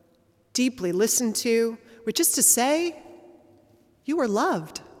deeply listened to, which is to say, you were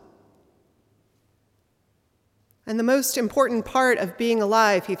loved. And the most important part of being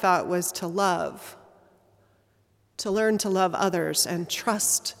alive, he thought, was to love, to learn to love others and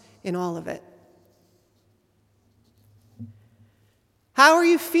trust in all of it. How are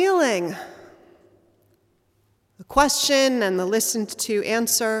you feeling? The question and the listened to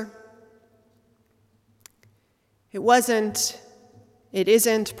answer. It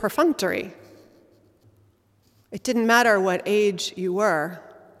isn't perfunctory. It didn't matter what age you were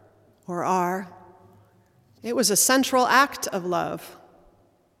or are. It was a central act of love.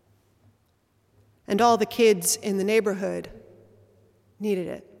 And all the kids in the neighborhood needed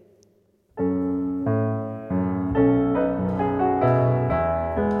it.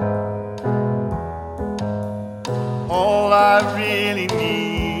 All I really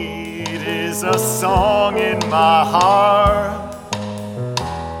need is a song in my heart,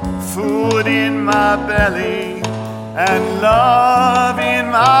 food in my belly, and love in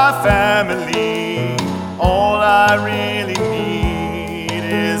my family. All I really need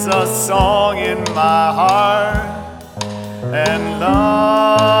is a song in my heart, and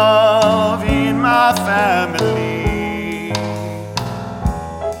love in my family.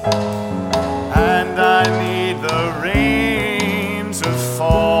 And I need the rain to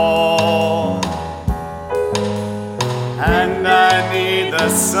fall, and I need the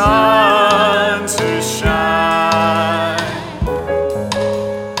sun to shine,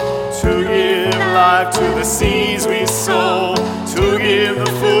 to give life to the seeds we sow, to give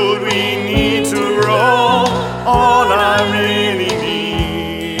the food we need to grow. All I really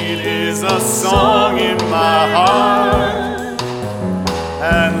need is a song in my heart,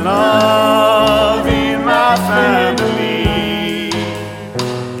 and love in my family.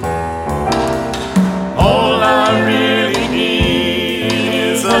 All I really need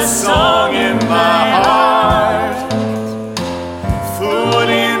is a song in my heart, food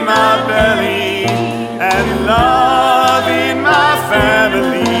in my belly, and love in my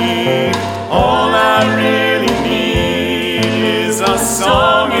family. All I really need is a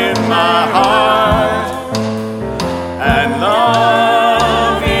song in my heart, and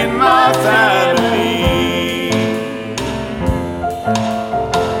love in my family.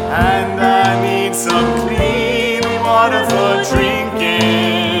 And I need some clean water for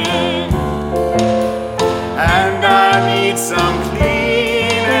drinking, and I need some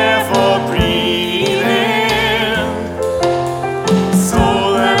clean air for breathing, so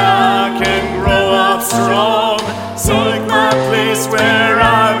that I can grow up strong, so like my place where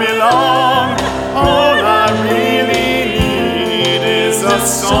I belong. All I really need is a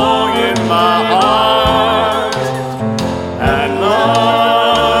song in my heart, and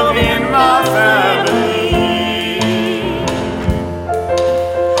love in my family.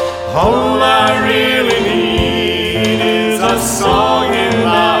 All I really need is a song in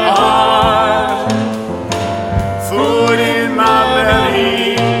my heart, food in my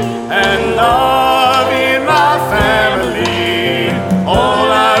belly, and love in my family.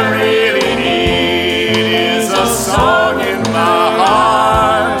 All I really need is a song in my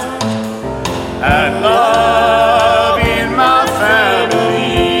heart, and love in my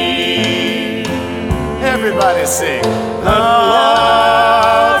family. Everybody sing.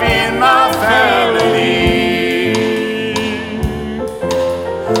 Love in my family.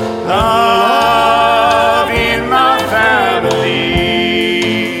 Love in my family.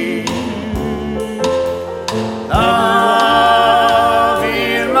 Love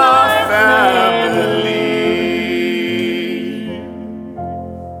in my family.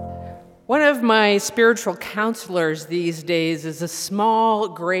 One of my spiritual counselors these days is a small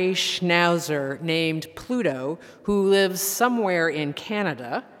gray schnauzer named Pluto who lives somewhere in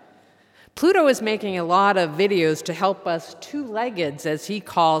Canada. Pluto is making a lot of videos to help us two-leggeds, as he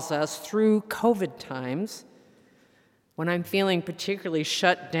calls us, through COVID times. When I'm feeling particularly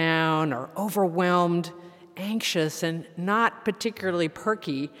shut down or overwhelmed, anxious, and not particularly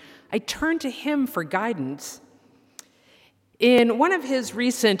perky, I turn to him for guidance. In one of his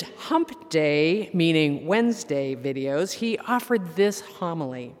recent Hump Day, meaning Wednesday, videos, he offered this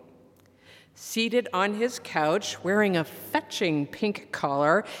homily. Seated on his couch, wearing a fetching pink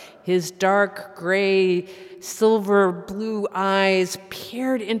collar, his dark gray, silver blue eyes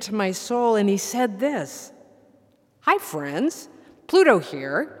peered into my soul, and he said this: "Hi, friends. Pluto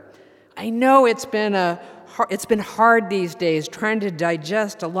here. I know it's been hard these days trying to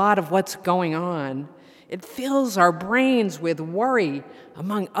digest a lot of what's going on. It fills our brains with worry,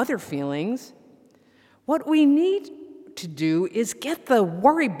 among other feelings. What we need to do is get the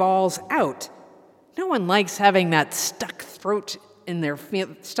worry balls out. No one likes having that stuck in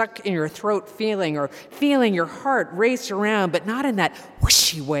your throat feeling, or feeling your heart race around, but not in that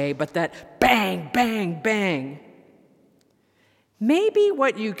whooshy way, but that bang, bang, bang. Maybe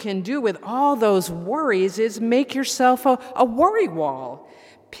what you can do with all those worries is make yourself a worry wall.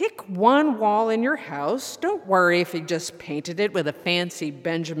 Pick one wall in your house. Don't worry if you just painted it with a fancy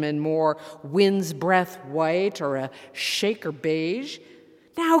Benjamin Moore Wind's Breath white or a Shaker beige.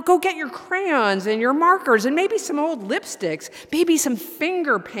 Now go get your crayons and your markers and maybe some old lipsticks, maybe some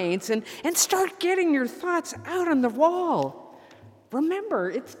finger paints, and start getting your thoughts out on the wall. Remember,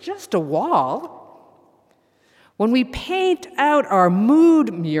 it's just a wall. When we paint out our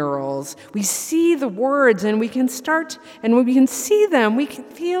mood murals, we see the words and we can start, and when we can see them, we can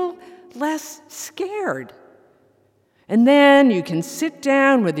feel less scared. And then you can sit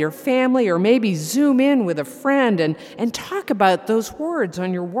down with your family or maybe zoom in with a friend and talk about those words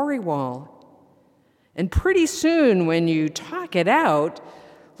on your worry wall. And pretty soon, when you talk it out,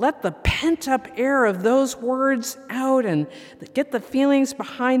 let the pent-up air of those words out and get the feelings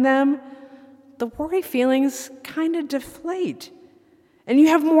behind them. The worry feelings kind of deflate. And you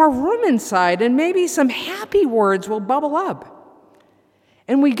have more room inside, and maybe some happy words will bubble up.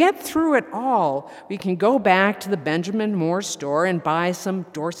 And we get through it all. We can go back to the Benjamin Moore store and buy some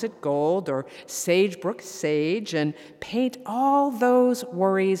Dorset gold or Sagebrook sage and paint all those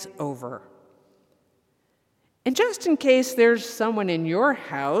worries over. And just in case there's someone in your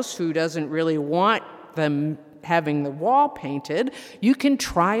house who doesn't really want them having the wall painted, you can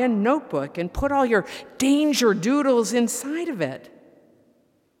try a notebook and put all your danger doodles inside of it.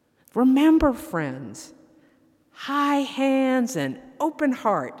 Remember, friends, high hands and open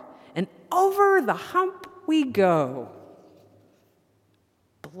heart, and over the hump we go.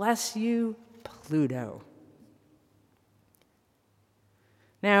 Bless you, Pluto.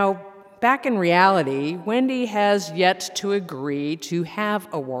 Now, back in reality, Wendy has yet to agree to have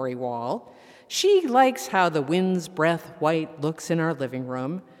a worry wall. She likes how the Wind's Breath white looks in our living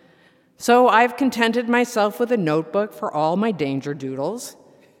room. So I've contented myself with a notebook for all my danger doodles.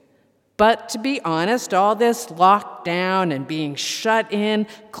 But to be honest, all this lockdown and being shut in,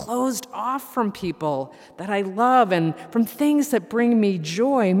 closed off from people that I love and from things that bring me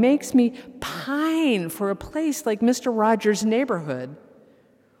joy, makes me pine for a place like Mr. Rogers' neighborhood,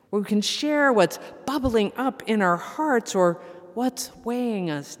 where we can share what's bubbling up in our hearts or what's weighing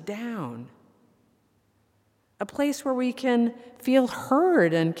us down. A place where we can feel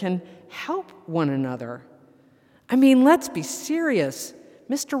heard and can help one another. I mean, let's be serious.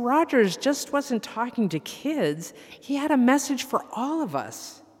 Mr. Rogers just wasn't talking to kids. He had a message for all of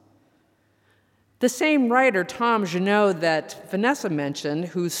us. The same writer, Tom Junod, that Vanessa mentioned,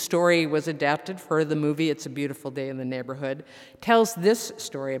 whose story was adapted for the movie It's a Beautiful Day in the Neighborhood, tells this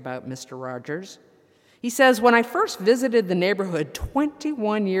story about Mr. Rogers. He says, when I first visited the neighborhood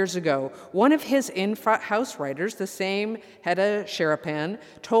 21 years ago, one of his in-house writers, the same Hedda Sharapan,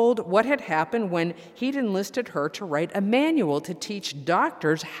 told what had happened when he'd enlisted her to write a manual to teach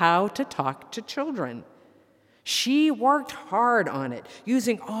doctors how to talk to children. She worked hard on it,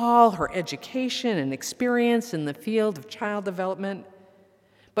 using all her education and experience in the field of child development.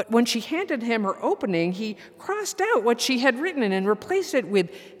 But when she handed him her opening, he crossed out what she had written and replaced it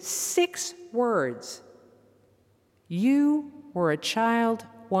with 6 words. You were a child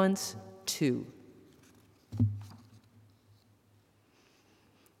once, too.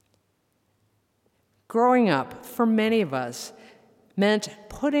 Growing up, for many of us, meant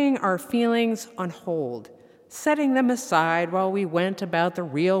putting our feelings on hold, setting them aside while we went about the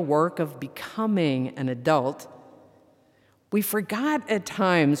real work of becoming an adult. We forgot at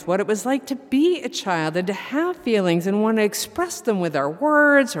times what it was like to be a child and to have feelings and want to express them with our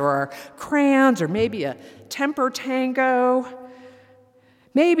words or our crayons or maybe a temper tango.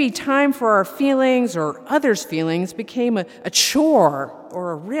 Maybe time for our feelings or others' feelings became a chore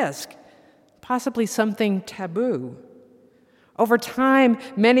or a risk, possibly something taboo. Over time,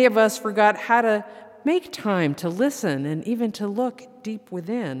 many of us forgot how to make time to listen and even to look deep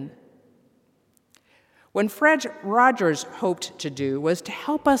within. What Fred Rogers hoped to do was to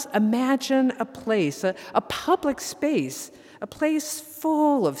help us imagine a place, a public space, a place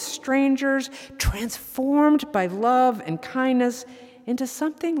full of strangers, transformed by love and kindness into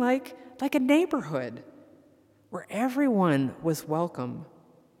something like a neighborhood where everyone was welcome.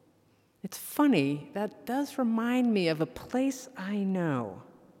 It's funny, that does remind me of a place I know.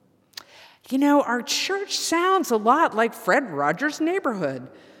 You know, our church sounds a lot like Fred Rogers' neighborhood,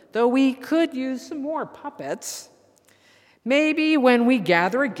 though we could use some more puppets. Maybe when we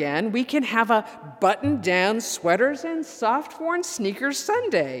gather again, we can have a button-down sweaters and soft-worn sneakers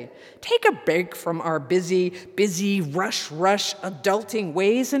Sunday. Take a break from our busy, rush, adulting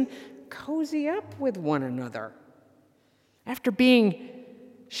ways and cozy up with one another. After being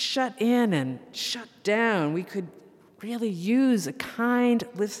shut in and shut down, we could really use a kind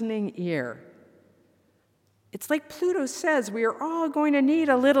listening ear. It's like Pluto says, we are all going to need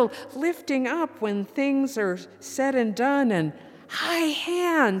a little lifting up when things are said and done, and high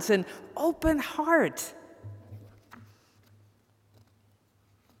hands and open heart.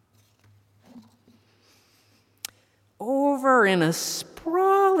 Over in a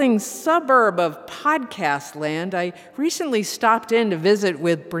sprawling suburb of podcast land, I recently stopped in to visit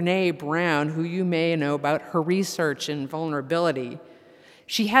with Brene Brown, who you may know about her research in vulnerability.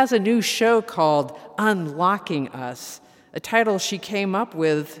 She has a new show called Unlocking Us, a title she came up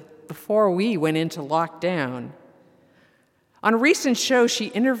with before we went into lockdown. On a recent show, she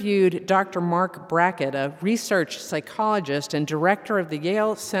interviewed Dr. Mark Brackett, a research psychologist and director of the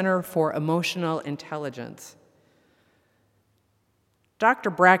Yale Center for Emotional Intelligence.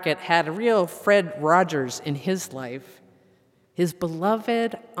 Dr. Brackett had a real Fred Rogers in his life, his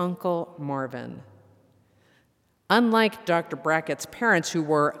beloved Uncle Marvin. Unlike Dr. Brackett's parents, who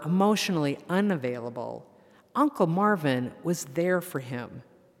were emotionally unavailable, Uncle Marvin was there for him.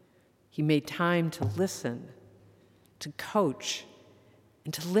 He made time to listen, to coach,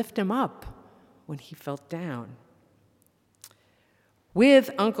 and to lift him up when he felt down. With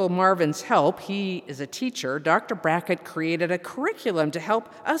Uncle Marvin's help, he is a teacher, Dr. Brackett created a curriculum to help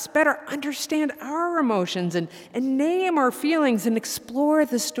us better understand our emotions and name our feelings and explore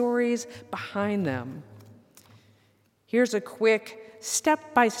the stories behind them. Here's a quick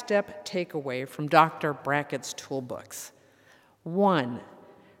step-by-step takeaway from Dr. Brackett's toolbooks. 1,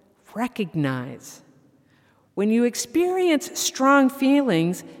 recognize. When you experience strong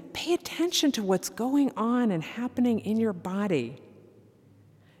feelings, pay attention to what's going on and happening in your body.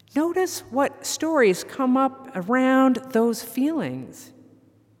 Notice what stories come up around those feelings.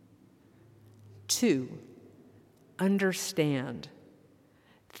 2, understand.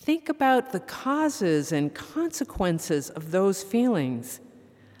 Think about the causes and consequences of those feelings.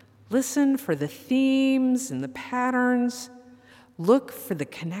 Listen for the themes and the patterns. Look for the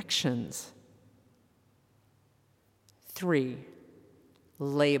connections. 3,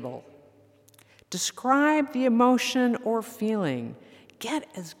 label. Describe the emotion or feeling. Get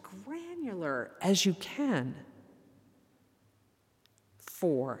as granular as you can.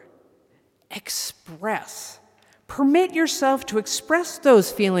 4, express. Permit yourself to express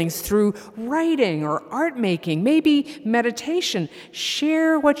those feelings through writing or art making, maybe meditation.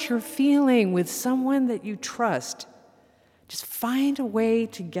 Share what you're feeling with someone that you trust. Just find a way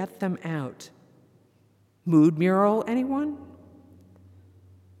to get them out. Mood mural, anyone?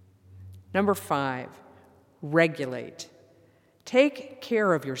 5, regulate. Take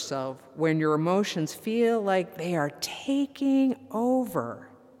care of yourself when your emotions feel like they are taking over.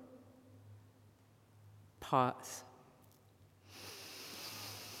 Pause.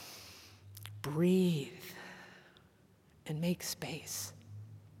 Breathe and make space.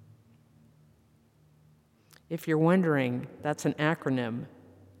 If you're wondering, that's an acronym.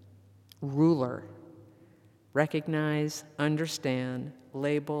 RULER. Recognize, understand,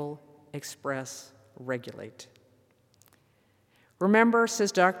 label, express, regulate. Remember,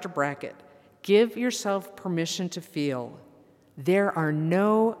 says Dr. Brackett, give yourself permission to feel. There are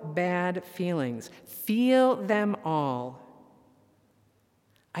no bad feelings. Feel them all.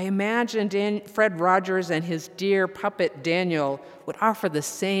 I imagine Fred Rogers and his dear puppet Daniel would offer the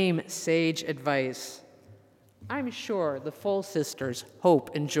same sage advice. I'm sure the Full Sisters,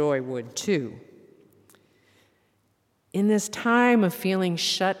 Hope and Joy, would too. In this time of feeling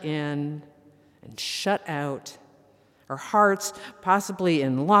shut in and shut out, our hearts possibly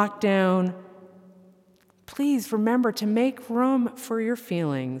in lockdown, please remember to make room for your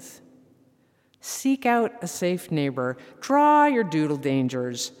feelings. Seek out a safe neighbor. Draw your doodle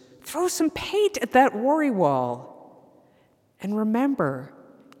dangers. Throw some paint at that worry wall. And remember,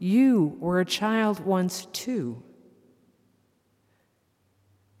 you were a child once too.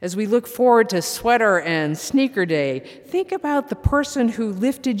 As we look forward to Sweater and Sneaker Day, think about the person who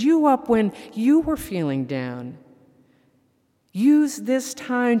lifted you up when you were feeling down. Use this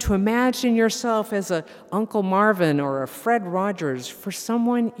time to imagine yourself as a Uncle Marvin or a Fred Rogers for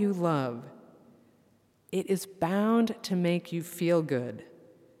someone you love. It is bound to make you feel good.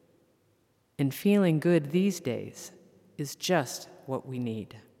 And feeling good these days is just what we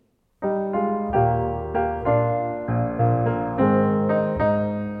need. When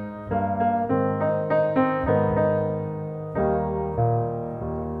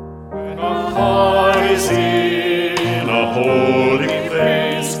our heart is in a holy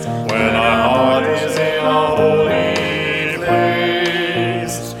place, when our heart is in a holy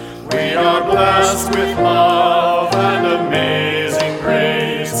place, we are blessed with love and amazing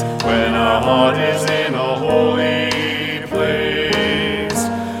grace. When our heart is in a holy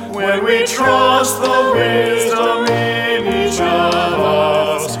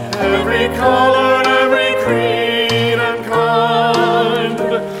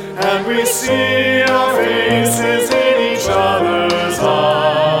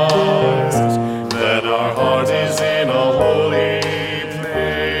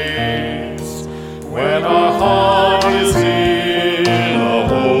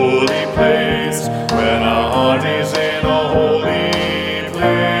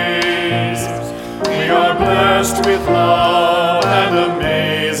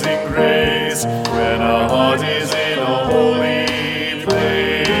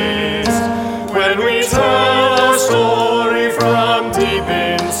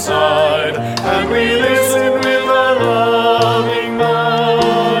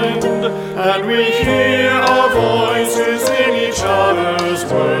we hear our voices in each other's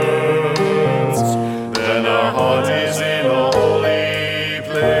words, then our heart is in a holy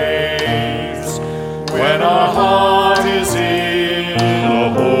place. When our heart is in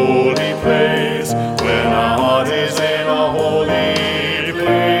a holy place, when our heart is in a holy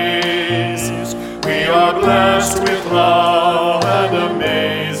place, we are blessed with love and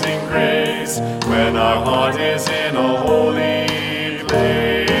amazing grace. When our heart is in a holy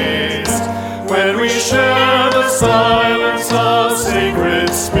place, when we share the silence of sacred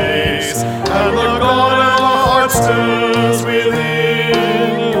space, and the God of our heart stirs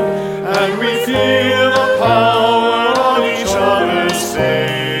within, and we feel the power on each other's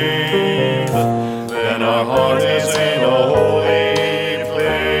faith, then our heart is in a holy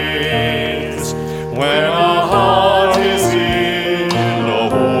place. When our heart is in a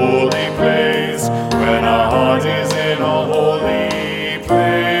holy place, when our heart is in a holy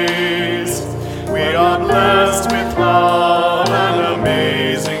place, we are blessed with love and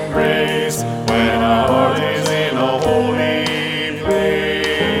amazing grace. When our heart is in a holy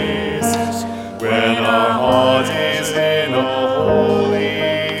place, when our heart is in a holy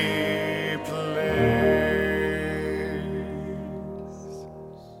place.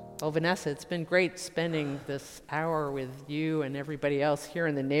 Well, Vanessa, it's been great spending this hour with you and everybody else here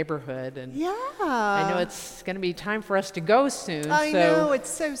in the neighborhood. And Yeah. I know it's going to be time for us to go soon. I so know, it's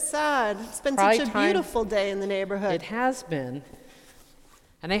so sad. It's been probably such a time- beautiful day in the neighborhood. It has been.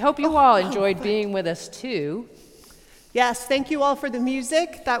 And I hope you all enjoyed being with us too. Yes, thank you all for the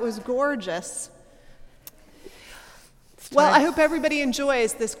music. That was gorgeous. Well, I hope everybody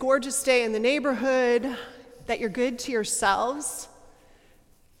enjoys this gorgeous day in the neighborhood, that you're good to yourselves,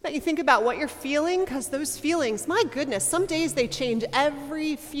 that you think about what you're feeling, because those feelings, my goodness, some days they change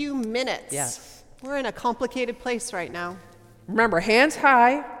every few minutes. Yes. We're in a complicated place right now. Remember, hands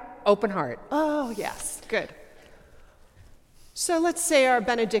high, open heart. Oh, yes, good. So let's say our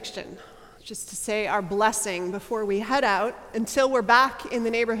benediction, just to say our blessing before we head out until we're back in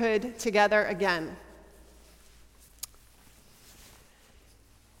the neighborhood together again.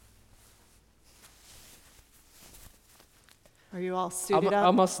 Are you all suited up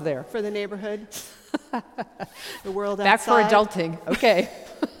Almost there. for the neighborhood? The world Back for outside? adulting. Okay.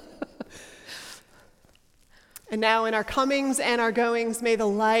 And now in our comings and our goings, may the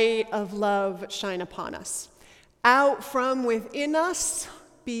light of love shine upon us. Out from within us,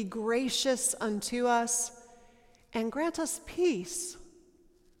 be gracious unto us, and grant us peace.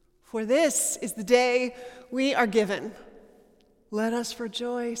 For this is the day we are given. Let us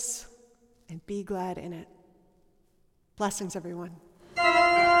rejoice and be glad in it. Blessings, everyone.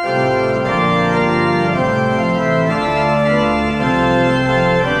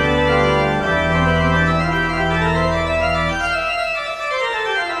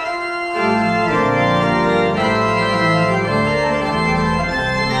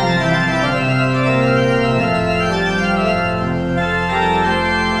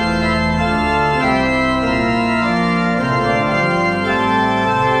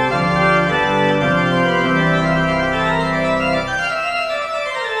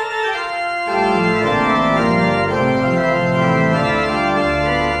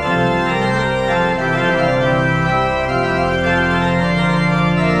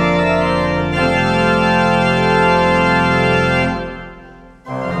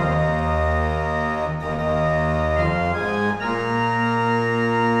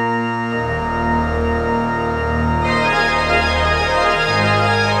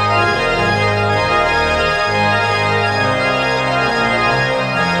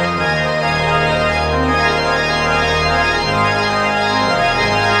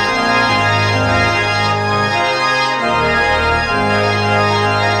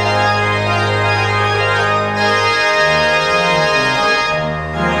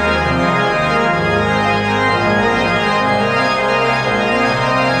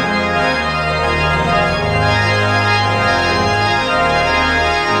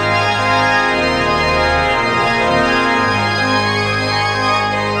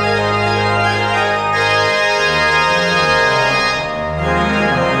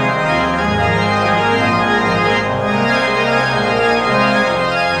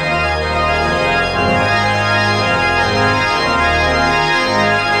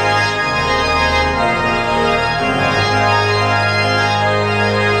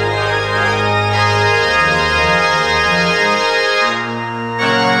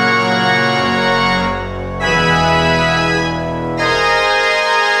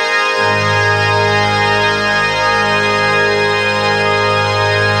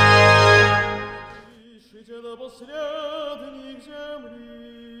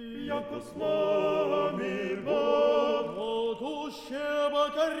 яко с нами Бог, могуще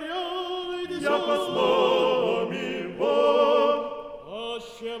покоряйтесь, яко с нами Бог,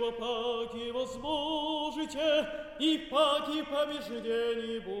 аще бы паки возможите, и паки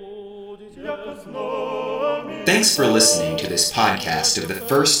побеждений будете. яко с нами. Thanks for listening to this podcast of the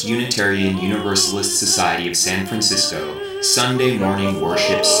First Unitarian Universalist Society of San Francisco Sunday morning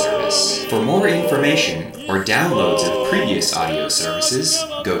worship service. For more information or downloads of previous audio services,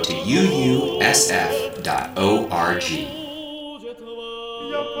 go to uusf.org. Будет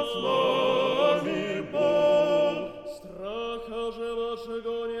Яко с нами Бог, страха же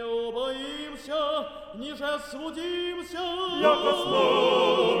вашего не убоимся, ниже судимся. яко с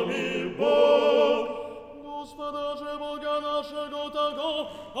нами Бог, Господа же Бога нашего того,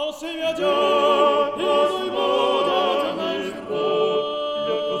 освятя, и дай будет наш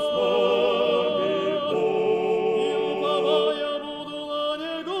яко с нами Бог, и уповая буду на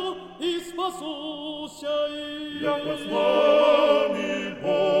Него, и спасуся и яко с нами